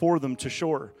catch for them to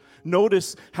shore.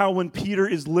 Notice how when Peter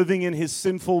is living in his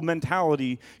sinful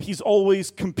mentality, he's always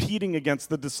competing against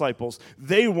the disciples.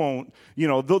 They won't,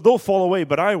 they'll fall away,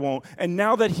 but I won't. And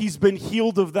now that he's been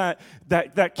healed of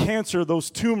that cancer, those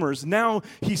tumors, now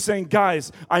he's saying,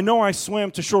 guys, I know I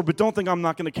swam to shore, but don't think I'm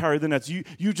not going to carry the nets. You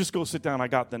just go sit down. I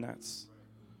got the nets.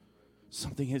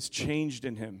 Something has changed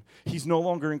in him. He's no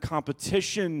longer in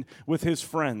competition with his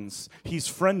friends. He's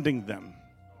friending them.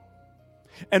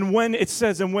 And when it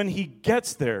says, and when he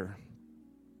gets there,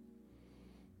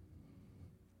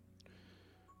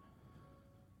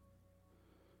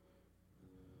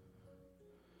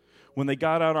 when they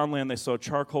got out on land, they saw a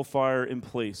charcoal fire in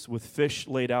place with fish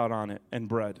laid out on it and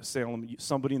bread. Salem,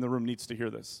 somebody in the room needs to hear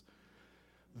this.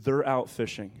 They're out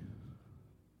fishing.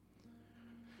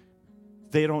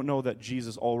 They don't know that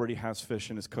Jesus already has fish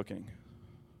in his cooking.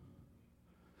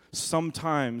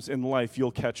 Sometimes in life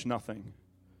you'll catch nothing.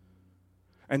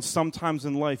 And sometimes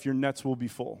in life your nets will be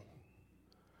full.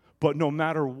 But no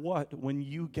matter what, when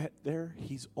you get there,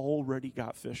 he's already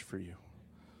got fish for you.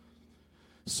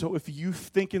 So if you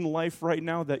think in life right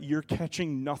now that you're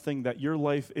catching nothing, that your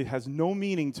life, it has no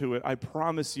meaning to it, I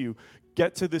promise you,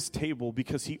 get to this table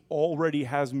because he already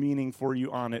has meaning for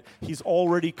you on it. He's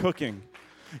already cooking.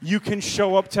 You can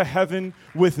show up to heaven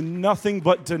with nothing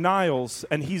but denials,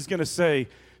 and he's going to say,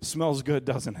 smells good,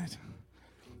 doesn't it?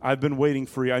 I've been waiting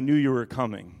for you. I knew you were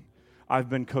coming. I've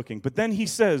been cooking. But then he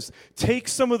says, take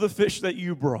some of the fish that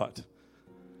you brought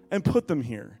and put them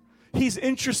here. He's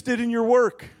interested in your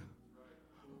work,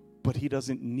 but he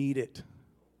doesn't need it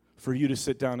for you to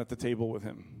sit down at the table with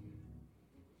him.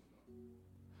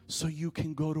 So you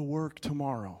can go to work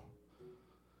tomorrow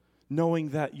knowing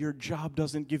that your job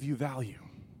doesn't give you value.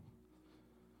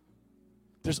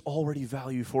 There's already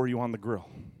value for you on the grill.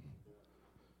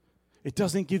 It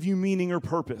doesn't give you meaning or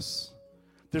purpose.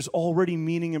 There's already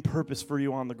meaning and purpose for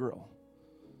you on the grill.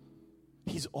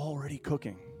 He's already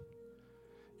cooking.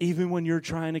 Even when you're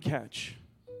trying to catch.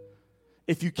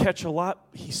 If you catch a lot,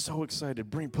 he's so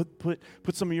excited.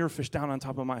 Put some of your fish down on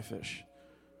top of my fish.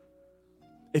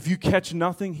 If you catch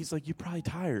nothing, he's like, you're probably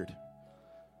tired.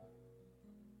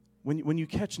 When you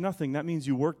catch nothing, that means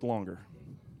you worked longer.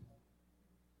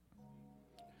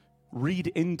 Read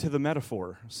into the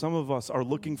metaphor. Some of us are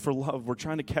looking for love. We're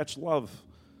trying to catch love.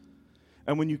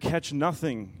 And when you catch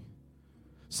nothing,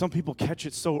 some people catch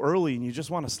it so early and you just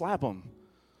want to slap them.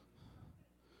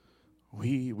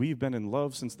 We've been in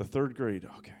love since the 3rd grade.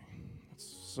 Okay, that's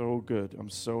so good. I'm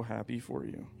so happy for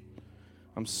you.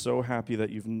 I'm so happy that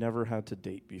you've never had to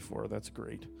date before. That's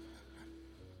great.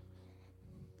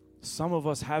 Some of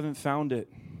us haven't found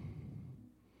it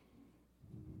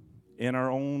in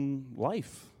our own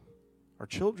life, our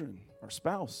children, our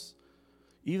spouse.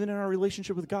 Even in our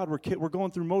relationship with God, we're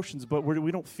going through motions, but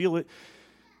we don't feel it.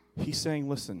 He's saying,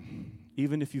 listen,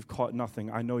 even if you've caught nothing,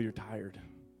 I know you're tired.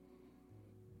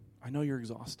 I know you're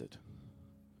exhausted.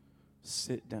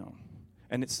 Sit down.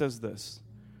 And it says this,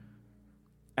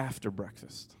 after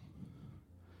breakfast.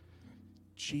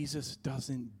 Jesus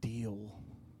doesn't deal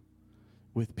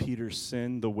with Peter's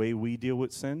sin the way we deal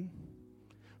with sin,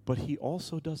 but he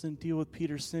also doesn't deal with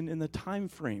Peter's sin in the time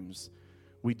frames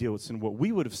we deal with sin. What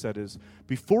we would have said is,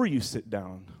 before you sit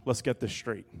down, let's get this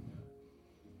straight.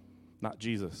 Not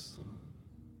Jesus.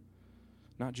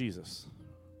 Not Jesus.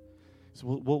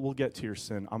 So we'll get to your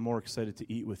sin. I'm more excited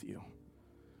to eat with you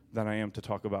than I am to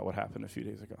talk about what happened a few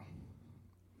days ago.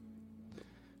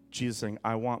 Jesus saying,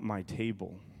 I want my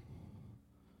table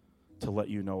to let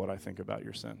you know what I think about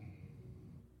your sin.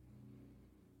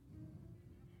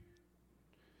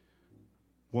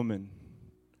 Woman,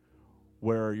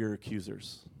 where are your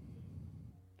accusers?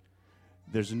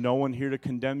 There's no one here to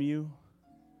condemn you,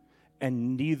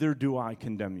 and neither do I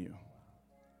condemn you.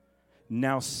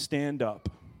 Now stand up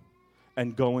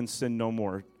and go and sin no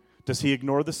more. Does he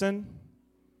ignore the sin?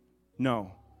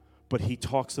 No, but he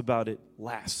talks about it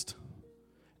last,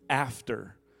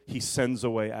 after he sends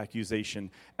away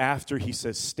accusation, after he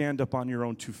says, stand up on your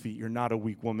own 2 feet. You're not a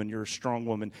weak woman, you're a strong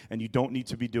woman, and you don't need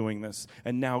to be doing this,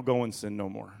 and now go and sin no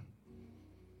more.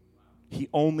 He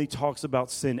only talks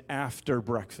about sin after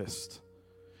breakfast.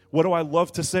 What do I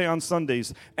love to say on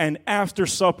Sundays? And after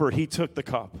supper, he took the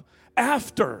cup.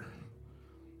 After.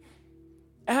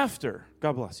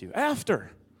 God bless you. After.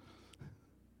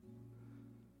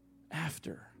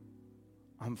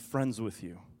 I'm friends with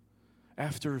you.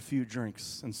 After a few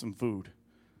drinks and some food,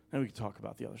 then we can talk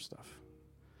about the other stuff.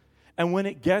 And when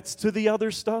it gets to the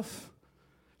other stuff,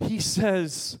 he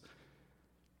says,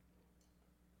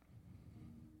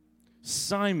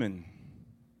 Simon,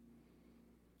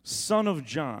 son of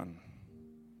John,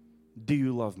 do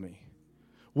you love me?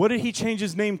 What did he change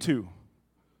his name to?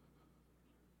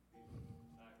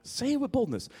 Say it with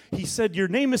boldness. He said, your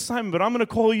name is Simon, but I'm going to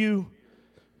call you.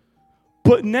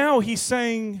 But now he's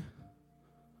saying,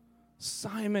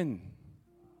 Simon.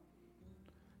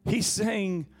 He's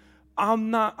saying,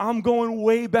 I'm going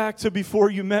way back to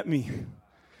before you met me.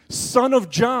 Son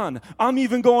of John. I'm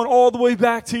even going all the way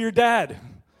back to your dad.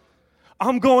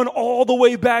 I'm going all the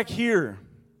way back here.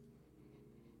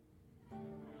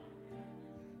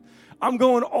 I'm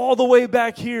going all the way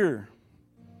back here.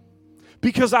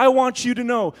 Because I want you to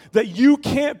know that you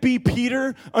can't be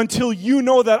Peter until you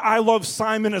know that I love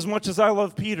Simon as much as I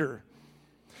love Peter.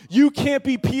 You can't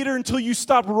be Peter until you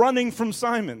stop running from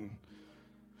Simon.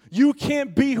 You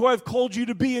can't be who I've called you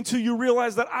to be until you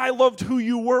realize that I loved who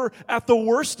you were at the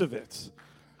worst of it.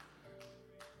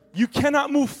 You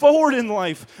cannot move forward in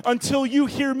life until you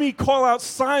hear me call out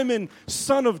Simon,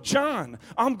 son of John.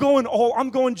 I'm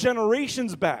going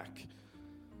generations back.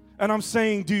 And I'm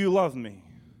saying, do you love me?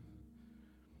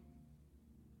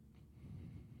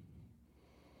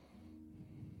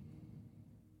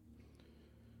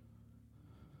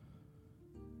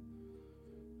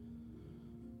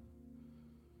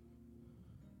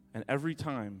 And every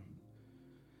time,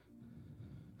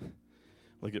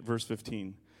 look at verse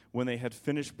 15. When they had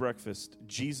finished breakfast,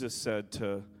 Jesus said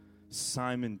to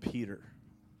Simon Peter,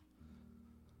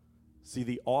 see,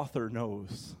 the author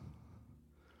knows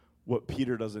what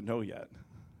Peter doesn't know yet,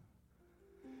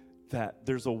 that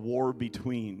there's a war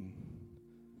between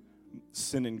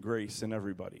sin and grace in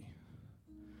everybody.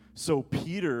 So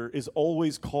Peter is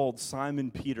always called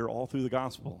Simon Peter all through the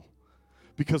gospel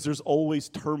because there's always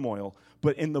turmoil.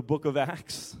 But in the book of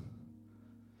Acts,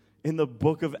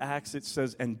 it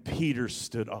says, and Peter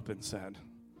stood up and said,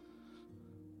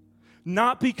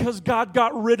 not because God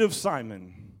got rid of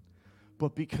Simon,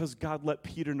 but because God let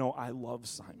Peter know, I love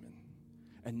Simon,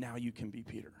 and now you can be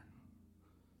Peter.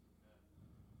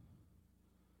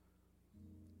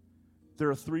 There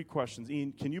are 3 questions.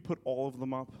 Ian, can you put all of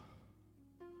them up?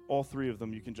 All 3 of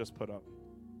them you can just put up.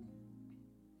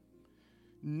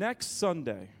 Next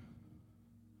Sunday,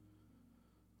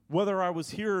 whether I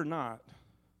was here or not,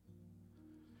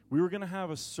 we were going to have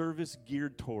a service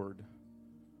geared toward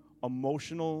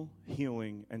emotional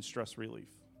healing and stress relief.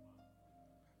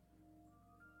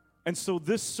 And so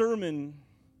this sermon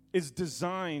is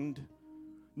designed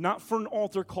not for an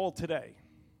altar call today,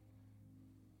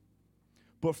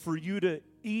 but for you to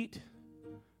eat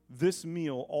this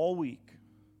meal all week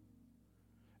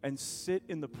and sit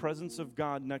in the presence of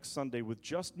God next Sunday with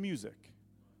just music,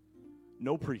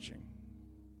 no preaching.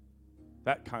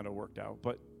 That kind of worked out,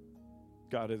 but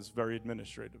God is very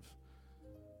administrative.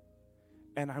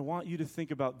 And I want you to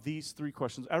think about these 3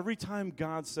 questions. Every time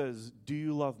God says, do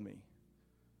you love me?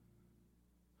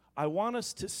 I want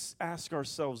us to ask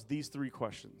ourselves these 3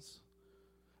 questions.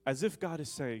 As if God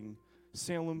is saying,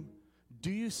 Salem,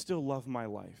 do you still love my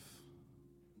life?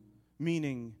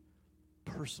 Meaning,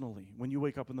 personally, when you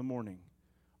wake up in the morning,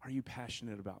 are you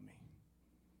passionate about me?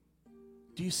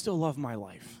 Do you still love my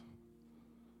life?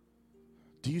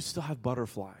 Do you still have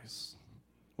butterflies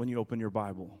when you open your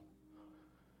Bible?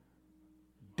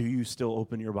 Do you still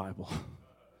open your Bible?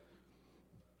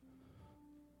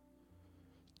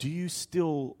 Do you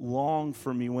still long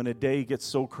for me when a day gets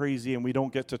so crazy and we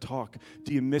don't get to talk?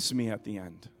 Do you miss me at the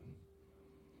end?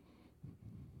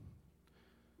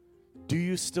 Do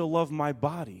you still love my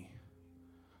body?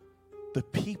 The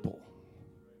people?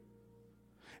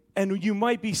 And you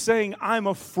might be saying, I'm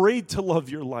afraid to love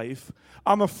your life.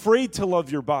 I'm afraid to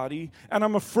love your body. And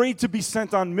I'm afraid to be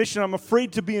sent on mission. I'm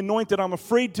afraid to be anointed. I'm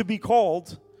afraid to be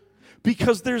called.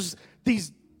 Because there's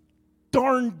these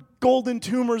darn golden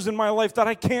tumors in my life that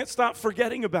I can't stop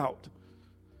forgetting about.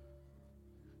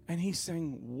 And he's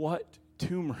saying, what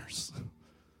tumors?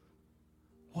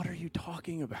 What are you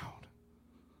talking about?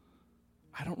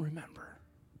 I don't remember.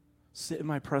 Sit in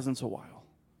my presence a while.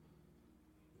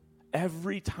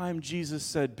 Every time Jesus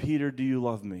said, Peter, do you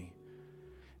love me?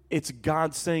 It's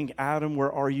God saying, Adam,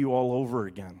 where are you, all over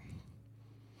again?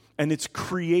 And it's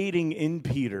creating in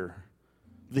Peter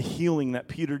the healing that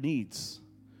Peter needs,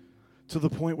 to the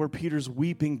point where Peter's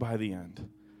weeping by the end.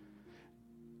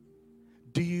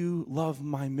 Do you love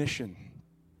my mission?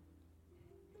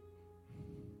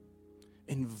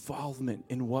 Involvement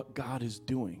in what God is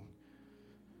doing.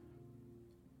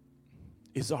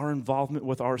 Is our involvement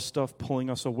with our stuff pulling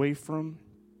us away from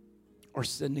or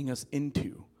sending us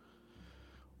into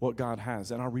what God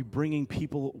has? And are we bringing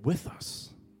people with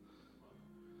us?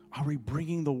 Are we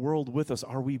bringing the world with us?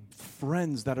 Are we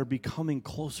friends that are becoming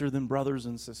closer than brothers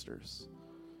and sisters?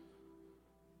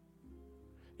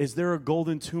 Is there a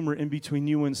golden tumor in between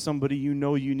you and somebody you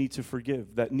know you need to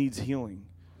forgive that needs healing?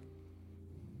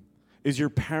 Is your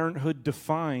parenthood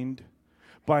defined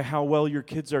by how well your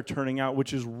kids are turning out,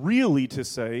 which is really to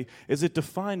say, is it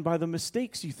defined by the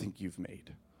mistakes you think you've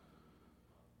made?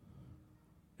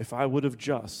 If I would have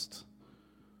just.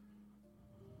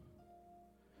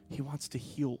 He wants to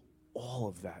heal all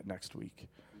of that next week.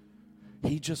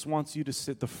 He just wants you to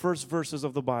sit the first verses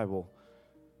of the Bible,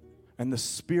 and the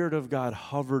Spirit of God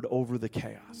hovered over the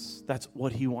chaos. That's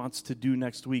what he wants to do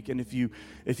next week. And if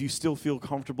you still feel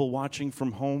comfortable watching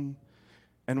from home,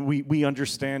 and we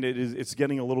understand it's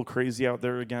getting a little crazy out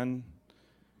there again,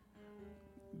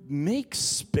 make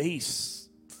space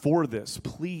for this,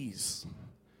 please.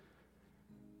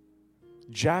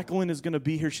 Jacqueline is going to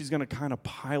be here. She's going to kind of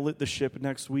pilot the ship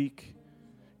next week.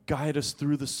 Guide us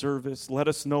through the service. Let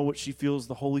us know what she feels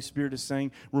the Holy Spirit is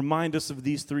saying. Remind us of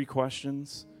these 3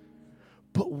 questions.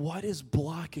 But what is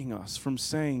blocking us from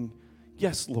saying,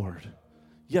 yes, Lord,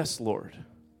 yes, Lord,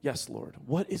 yes, Lord?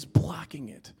 What is blocking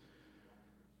it?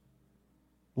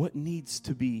 What needs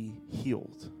to be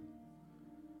healed?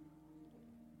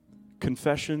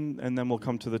 Confession, and then we'll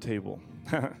come to the table.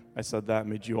 I said that,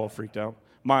 made you all freaked out.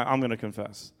 I'm going to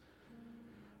confess.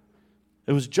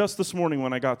 It was just this morning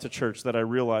when I got to church that I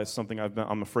realized something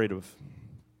I'm afraid of.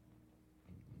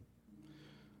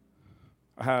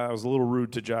 I was a little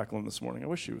rude to Jacqueline this morning. I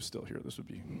wish she was still here.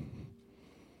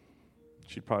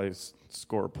 She'd probably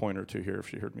score a point or 2 here if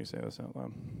she heard me say this out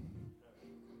loud.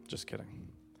 Just kidding.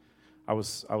 I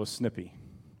was snippy.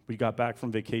 We got back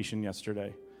from vacation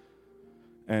yesterday,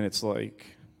 and it's like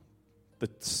the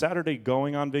Saturday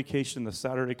going on vacation, the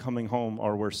Saturday coming home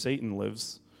are where Satan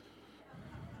lives.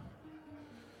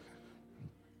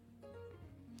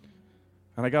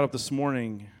 And I got up this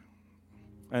morning,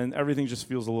 and everything just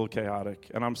feels a little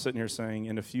chaotic. And I'm sitting here saying,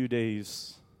 in a few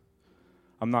days,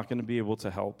 I'm not going to be able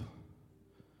to help.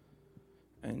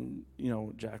 And,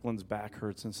 Jacqueline's back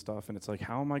hurts and stuff. And it's like,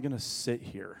 how am I going to sit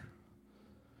here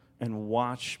and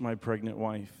watch my pregnant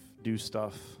wife do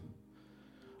stuff?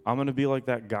 I'm going to be like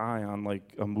that guy on,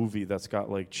 like, a movie that's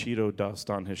got, like, Cheeto dust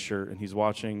on his shirt, and he's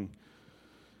watching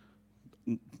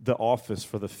The Office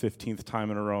for the 15th time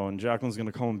in a row, and Jacqueline's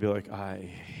going to come and be like, I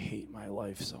hate my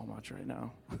life so much right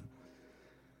now.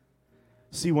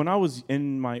 See, when I was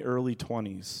in my early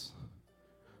 20s,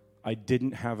 I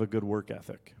didn't have a good work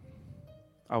ethic.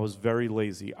 I was very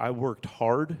lazy. I worked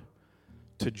hard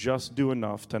to just do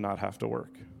enough to not have to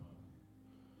work.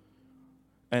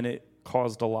 And it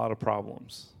caused a lot of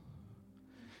problems.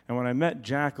 And when I met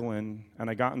Jacqueline and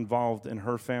I got involved in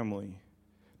her family,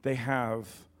 they have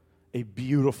a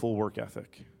beautiful work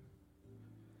ethic.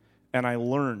 And I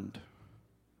learned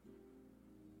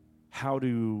how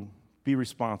to be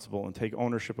responsible and take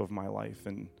ownership of my life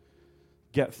and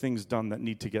get things done that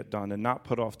need to get done and not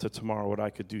put off to tomorrow what I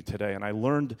could do today. And I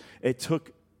learned it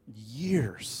took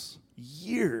years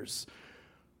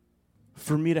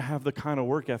for me to have the kind of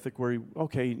work ethic where,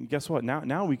 okay, guess what?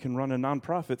 Now we can run a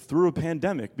nonprofit through a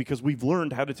pandemic because we've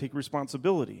learned how to take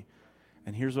responsibility.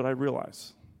 And here's what I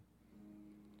realized.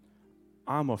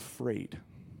 I'm afraid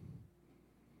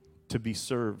to be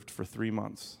served for 3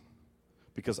 months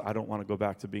because I don't want to go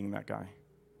back to being that guy.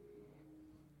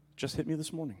 Just hit me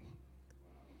this morning.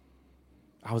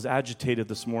 I was agitated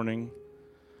this morning,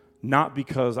 not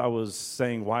because I was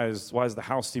saying, why is the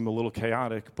house seem a little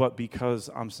chaotic, but because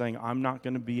I'm saying I'm not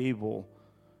going to be able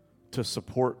to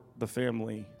support the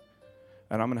family,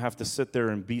 and I'm going to have to sit there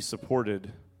and be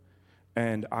supported,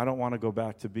 and I don't want to go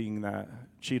back to being that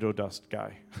Cheeto dust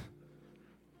guy.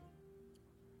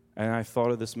 And I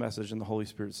thought of this message, and the Holy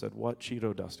Spirit said, what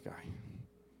Cheeto dust guy?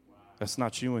 That's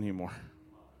not you anymore.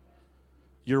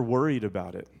 You're worried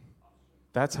about it.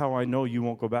 That's how I know you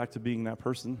won't go back to being that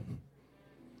person.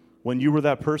 When you were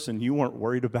that person, you weren't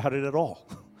worried about it at all.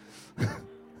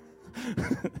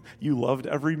 You loved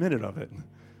every minute of it.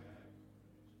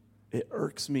 It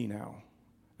irks me now.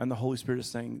 And the Holy Spirit is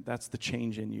saying, that's the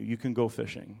change in you. You can go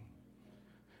fishing,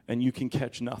 and you can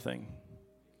catch nothing,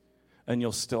 and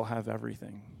you'll still have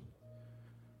everything.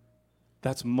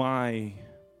 That's my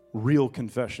real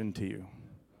confession to you.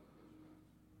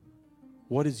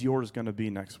 What is yours going to be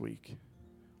next week?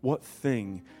 What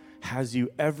thing has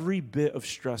you, every bit of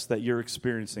stress that you're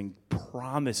experiencing,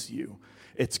 promise you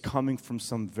it's coming from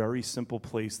some very simple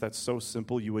place that's so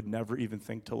simple you would never even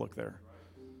think to look there.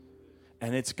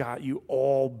 And it's got you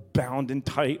all bound and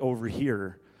tight over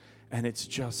here. And it's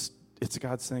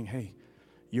God saying, hey,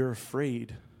 you're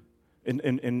afraid.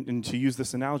 And to use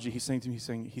this analogy, he's saying to me,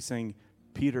 he's saying,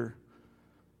 Peter,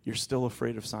 you're still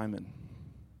afraid of Simon.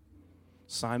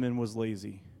 Simon was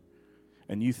lazy.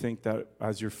 And you think that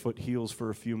as your foot heals for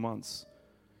a few months,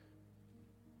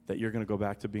 that you're going to go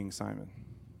back to being Simon.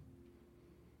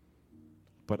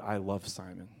 But I love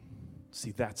Simon.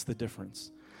 See, that's the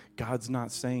difference. God's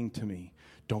not saying to me,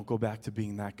 don't go back to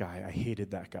being that guy. I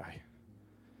hated that guy.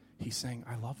 He's saying,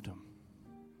 I loved him.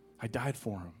 I died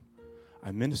for him.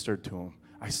 I ministered to him.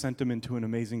 I sent him into an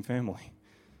amazing family.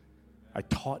 I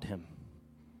taught him.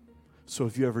 So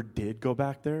if you ever did go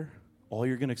back there, all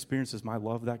you're going to experience is my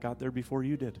love that got there before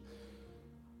you did.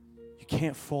 You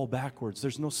can't fall backwards.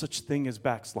 There's no such thing as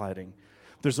backsliding.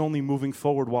 There's only moving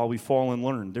forward while we fall and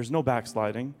learn. There's no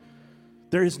backsliding.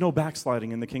 There is no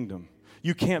backsliding in the kingdom.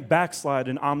 You can't backslide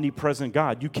an omnipresent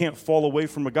God. You can't fall away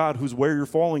from a God who's where you're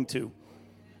falling to,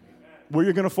 where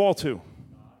you're going to fall to.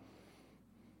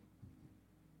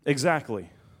 Exactly.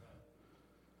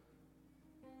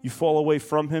 You fall away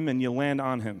from him and you land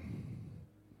on him.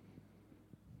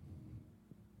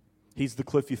 He's the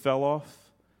cliff you fell off.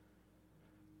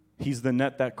 He's the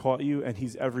net that caught you, and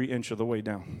he's every inch of the way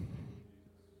down.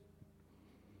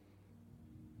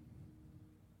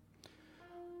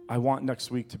 I want next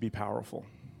week to be powerful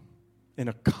in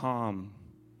a calm,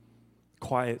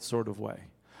 quiet sort of way.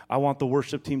 I want the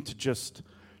worship team to just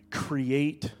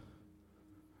create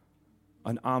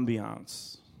an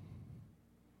ambiance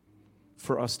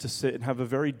for us to sit and have a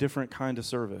very different kind of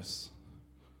service.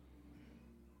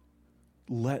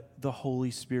 Let the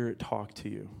Holy Spirit talk to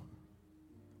you,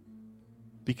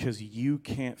 because you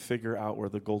can't figure out where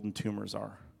the golden tumors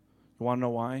are. You want to know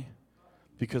why?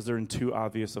 Because they're in too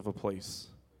obvious of a place.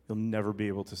 You'll never be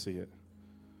able to see it.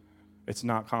 It's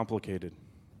not complicated.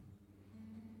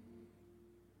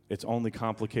 It's only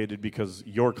complicated because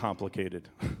you're complicated.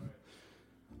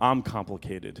 I'm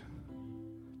complicated.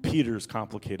 Peter's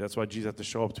complicated. That's why Jesus had to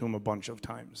show up to him a bunch of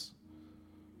times.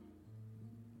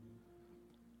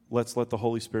 Let's let the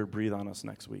Holy Spirit breathe on us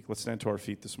next week. Let's stand to our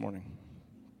feet this morning.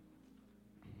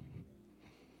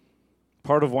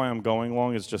 Part of why I'm going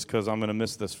long is just because I'm going to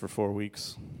miss this for 4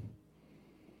 weeks.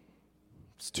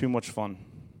 It's too much fun.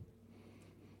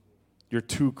 You're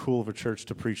too cool of a church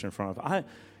to preach in front of.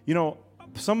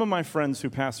 Some of my friends who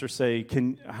pastor say,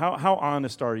 how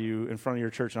honest are you in front of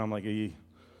your church? And I'm like, you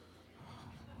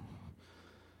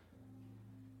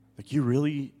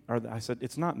really are? I said,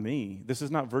 it's not me. This is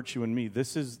not virtue in me.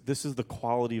 This is the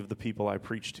quality of the people I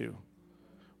preach to.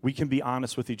 We can be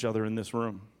honest with each other in this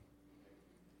room.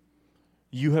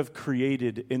 You have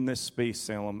created in this space,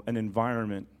 Salem, an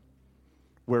environment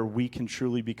where we can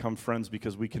truly become friends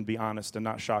because we can be honest and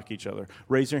not shock each other.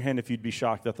 Raise your hand if you'd be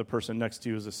shocked that the person next to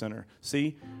you is a sinner.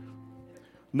 See?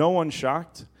 No one's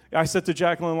shocked. I said to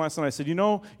Jacqueline last night, I said,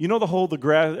 the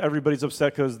grass, everybody's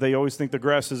upset because they always think the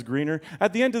grass is greener.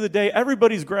 At the end of the day,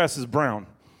 everybody's grass is brown.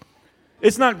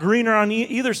 It's not greener on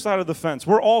either side of the fence.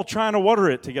 We're all trying to water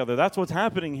it together. That's what's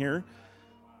happening here.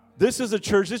 This is a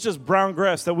church, it's just brown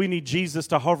grass that we need Jesus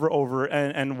to hover over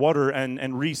and water and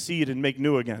reseed and make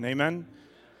new again. Amen?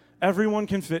 Everyone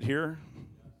can fit here.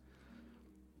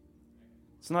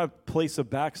 It's not a place of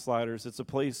backsliders. It's a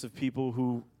place of people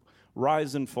who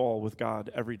rise and fall with God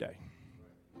every day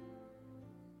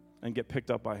and get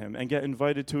picked up by him and get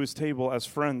invited to his table as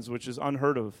friends, which is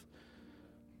unheard of.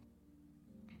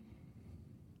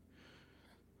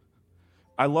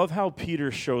 I love how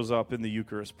Peter shows up in the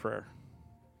Eucharist prayer.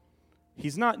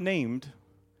 He's not named,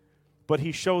 but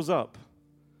he shows up.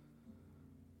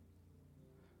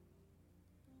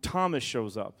 Thomas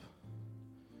shows up.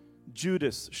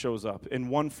 Judas shows up in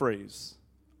one phrase,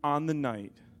 on the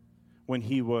night when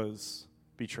he was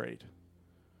betrayed.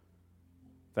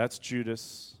 That's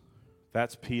Judas.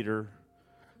 That's Peter.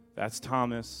 That's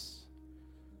Thomas.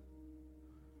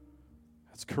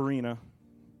 That's Karina.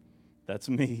 That's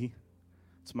me.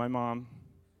 It's my mom.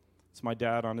 It's my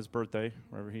dad on his birthday,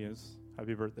 wherever he is.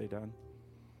 Happy birthday, Dad.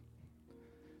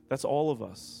 That's all of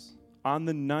us. On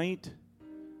the night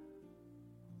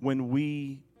when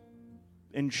we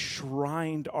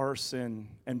enshrined our sin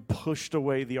and pushed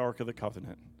away the Ark of the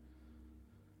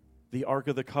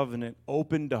Covenant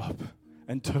opened up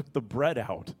and took the bread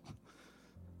out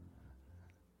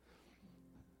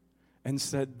and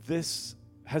said, this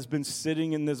has been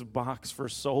sitting in this box for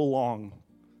so long,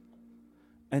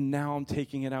 and now I'm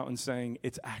taking it out and saying,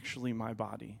 it's actually my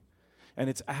body, and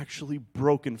it's actually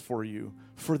broken for you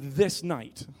for this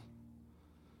night.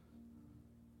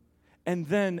 And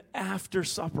then after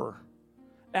supper,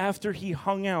 after he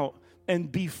hung out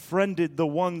and befriended the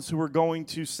ones who were going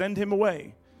to send him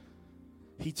away,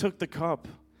 he took the cup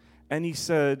and he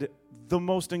said the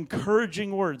most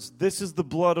encouraging words, this is the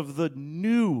blood of the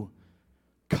new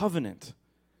covenant.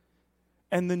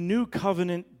 And the new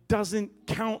covenant doesn't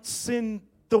count sin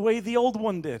the way the old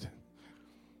one did,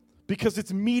 because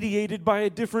it's mediated by a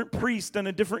different priest and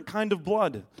a different kind of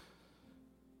blood.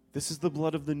 This is the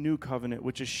blood of the new covenant,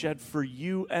 which is shed for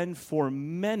you and for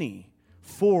many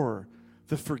for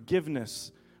the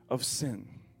forgiveness of sin.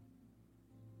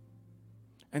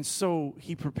 And so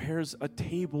he prepares a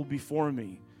table before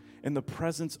me in the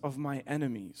presence of my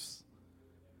enemies.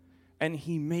 And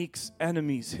he makes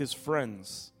enemies his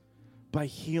friends by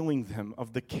healing them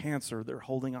of the cancer they're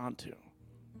holding on to.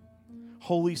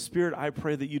 Holy Spirit, I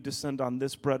pray that you descend on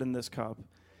this bread and this cup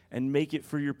and make it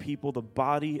for your people the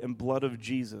body and blood of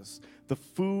Jesus, the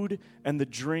food and the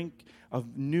drink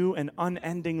of new and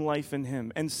unending life in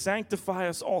him, and sanctify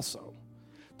us also,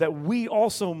 that we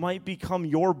also might become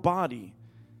your body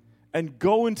and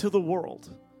go into the world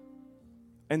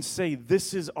and say,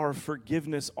 this is our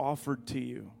forgiveness offered to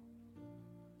you.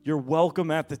 You're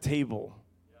welcome at the table.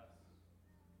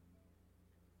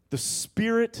 The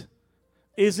Spirit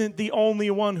isn't the only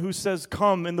one who says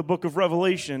come in the book of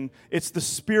Revelation. It's the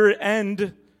Spirit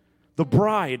and the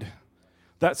bride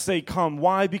that say come.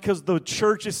 Why? Because the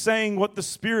church is saying what the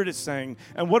Spirit is saying.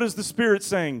 And what is the Spirit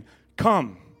saying?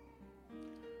 Come.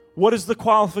 What is the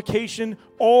qualification?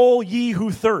 All ye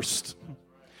who thirst.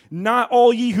 Not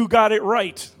all ye who got it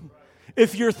right.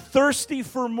 If you're thirsty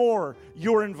for more,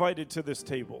 you're invited to this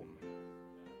table.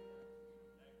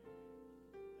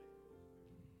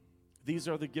 These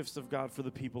are the gifts of God for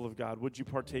the people of God. Would you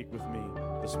partake with me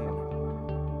this morning?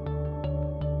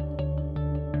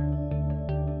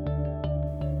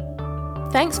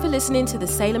 Thanks for listening to the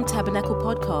Salem Tabernacle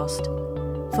podcast.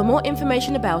 For more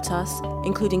information about us,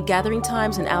 including gathering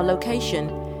times and our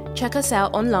location, check us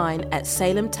out online at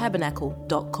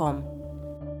salemtabernacle.com.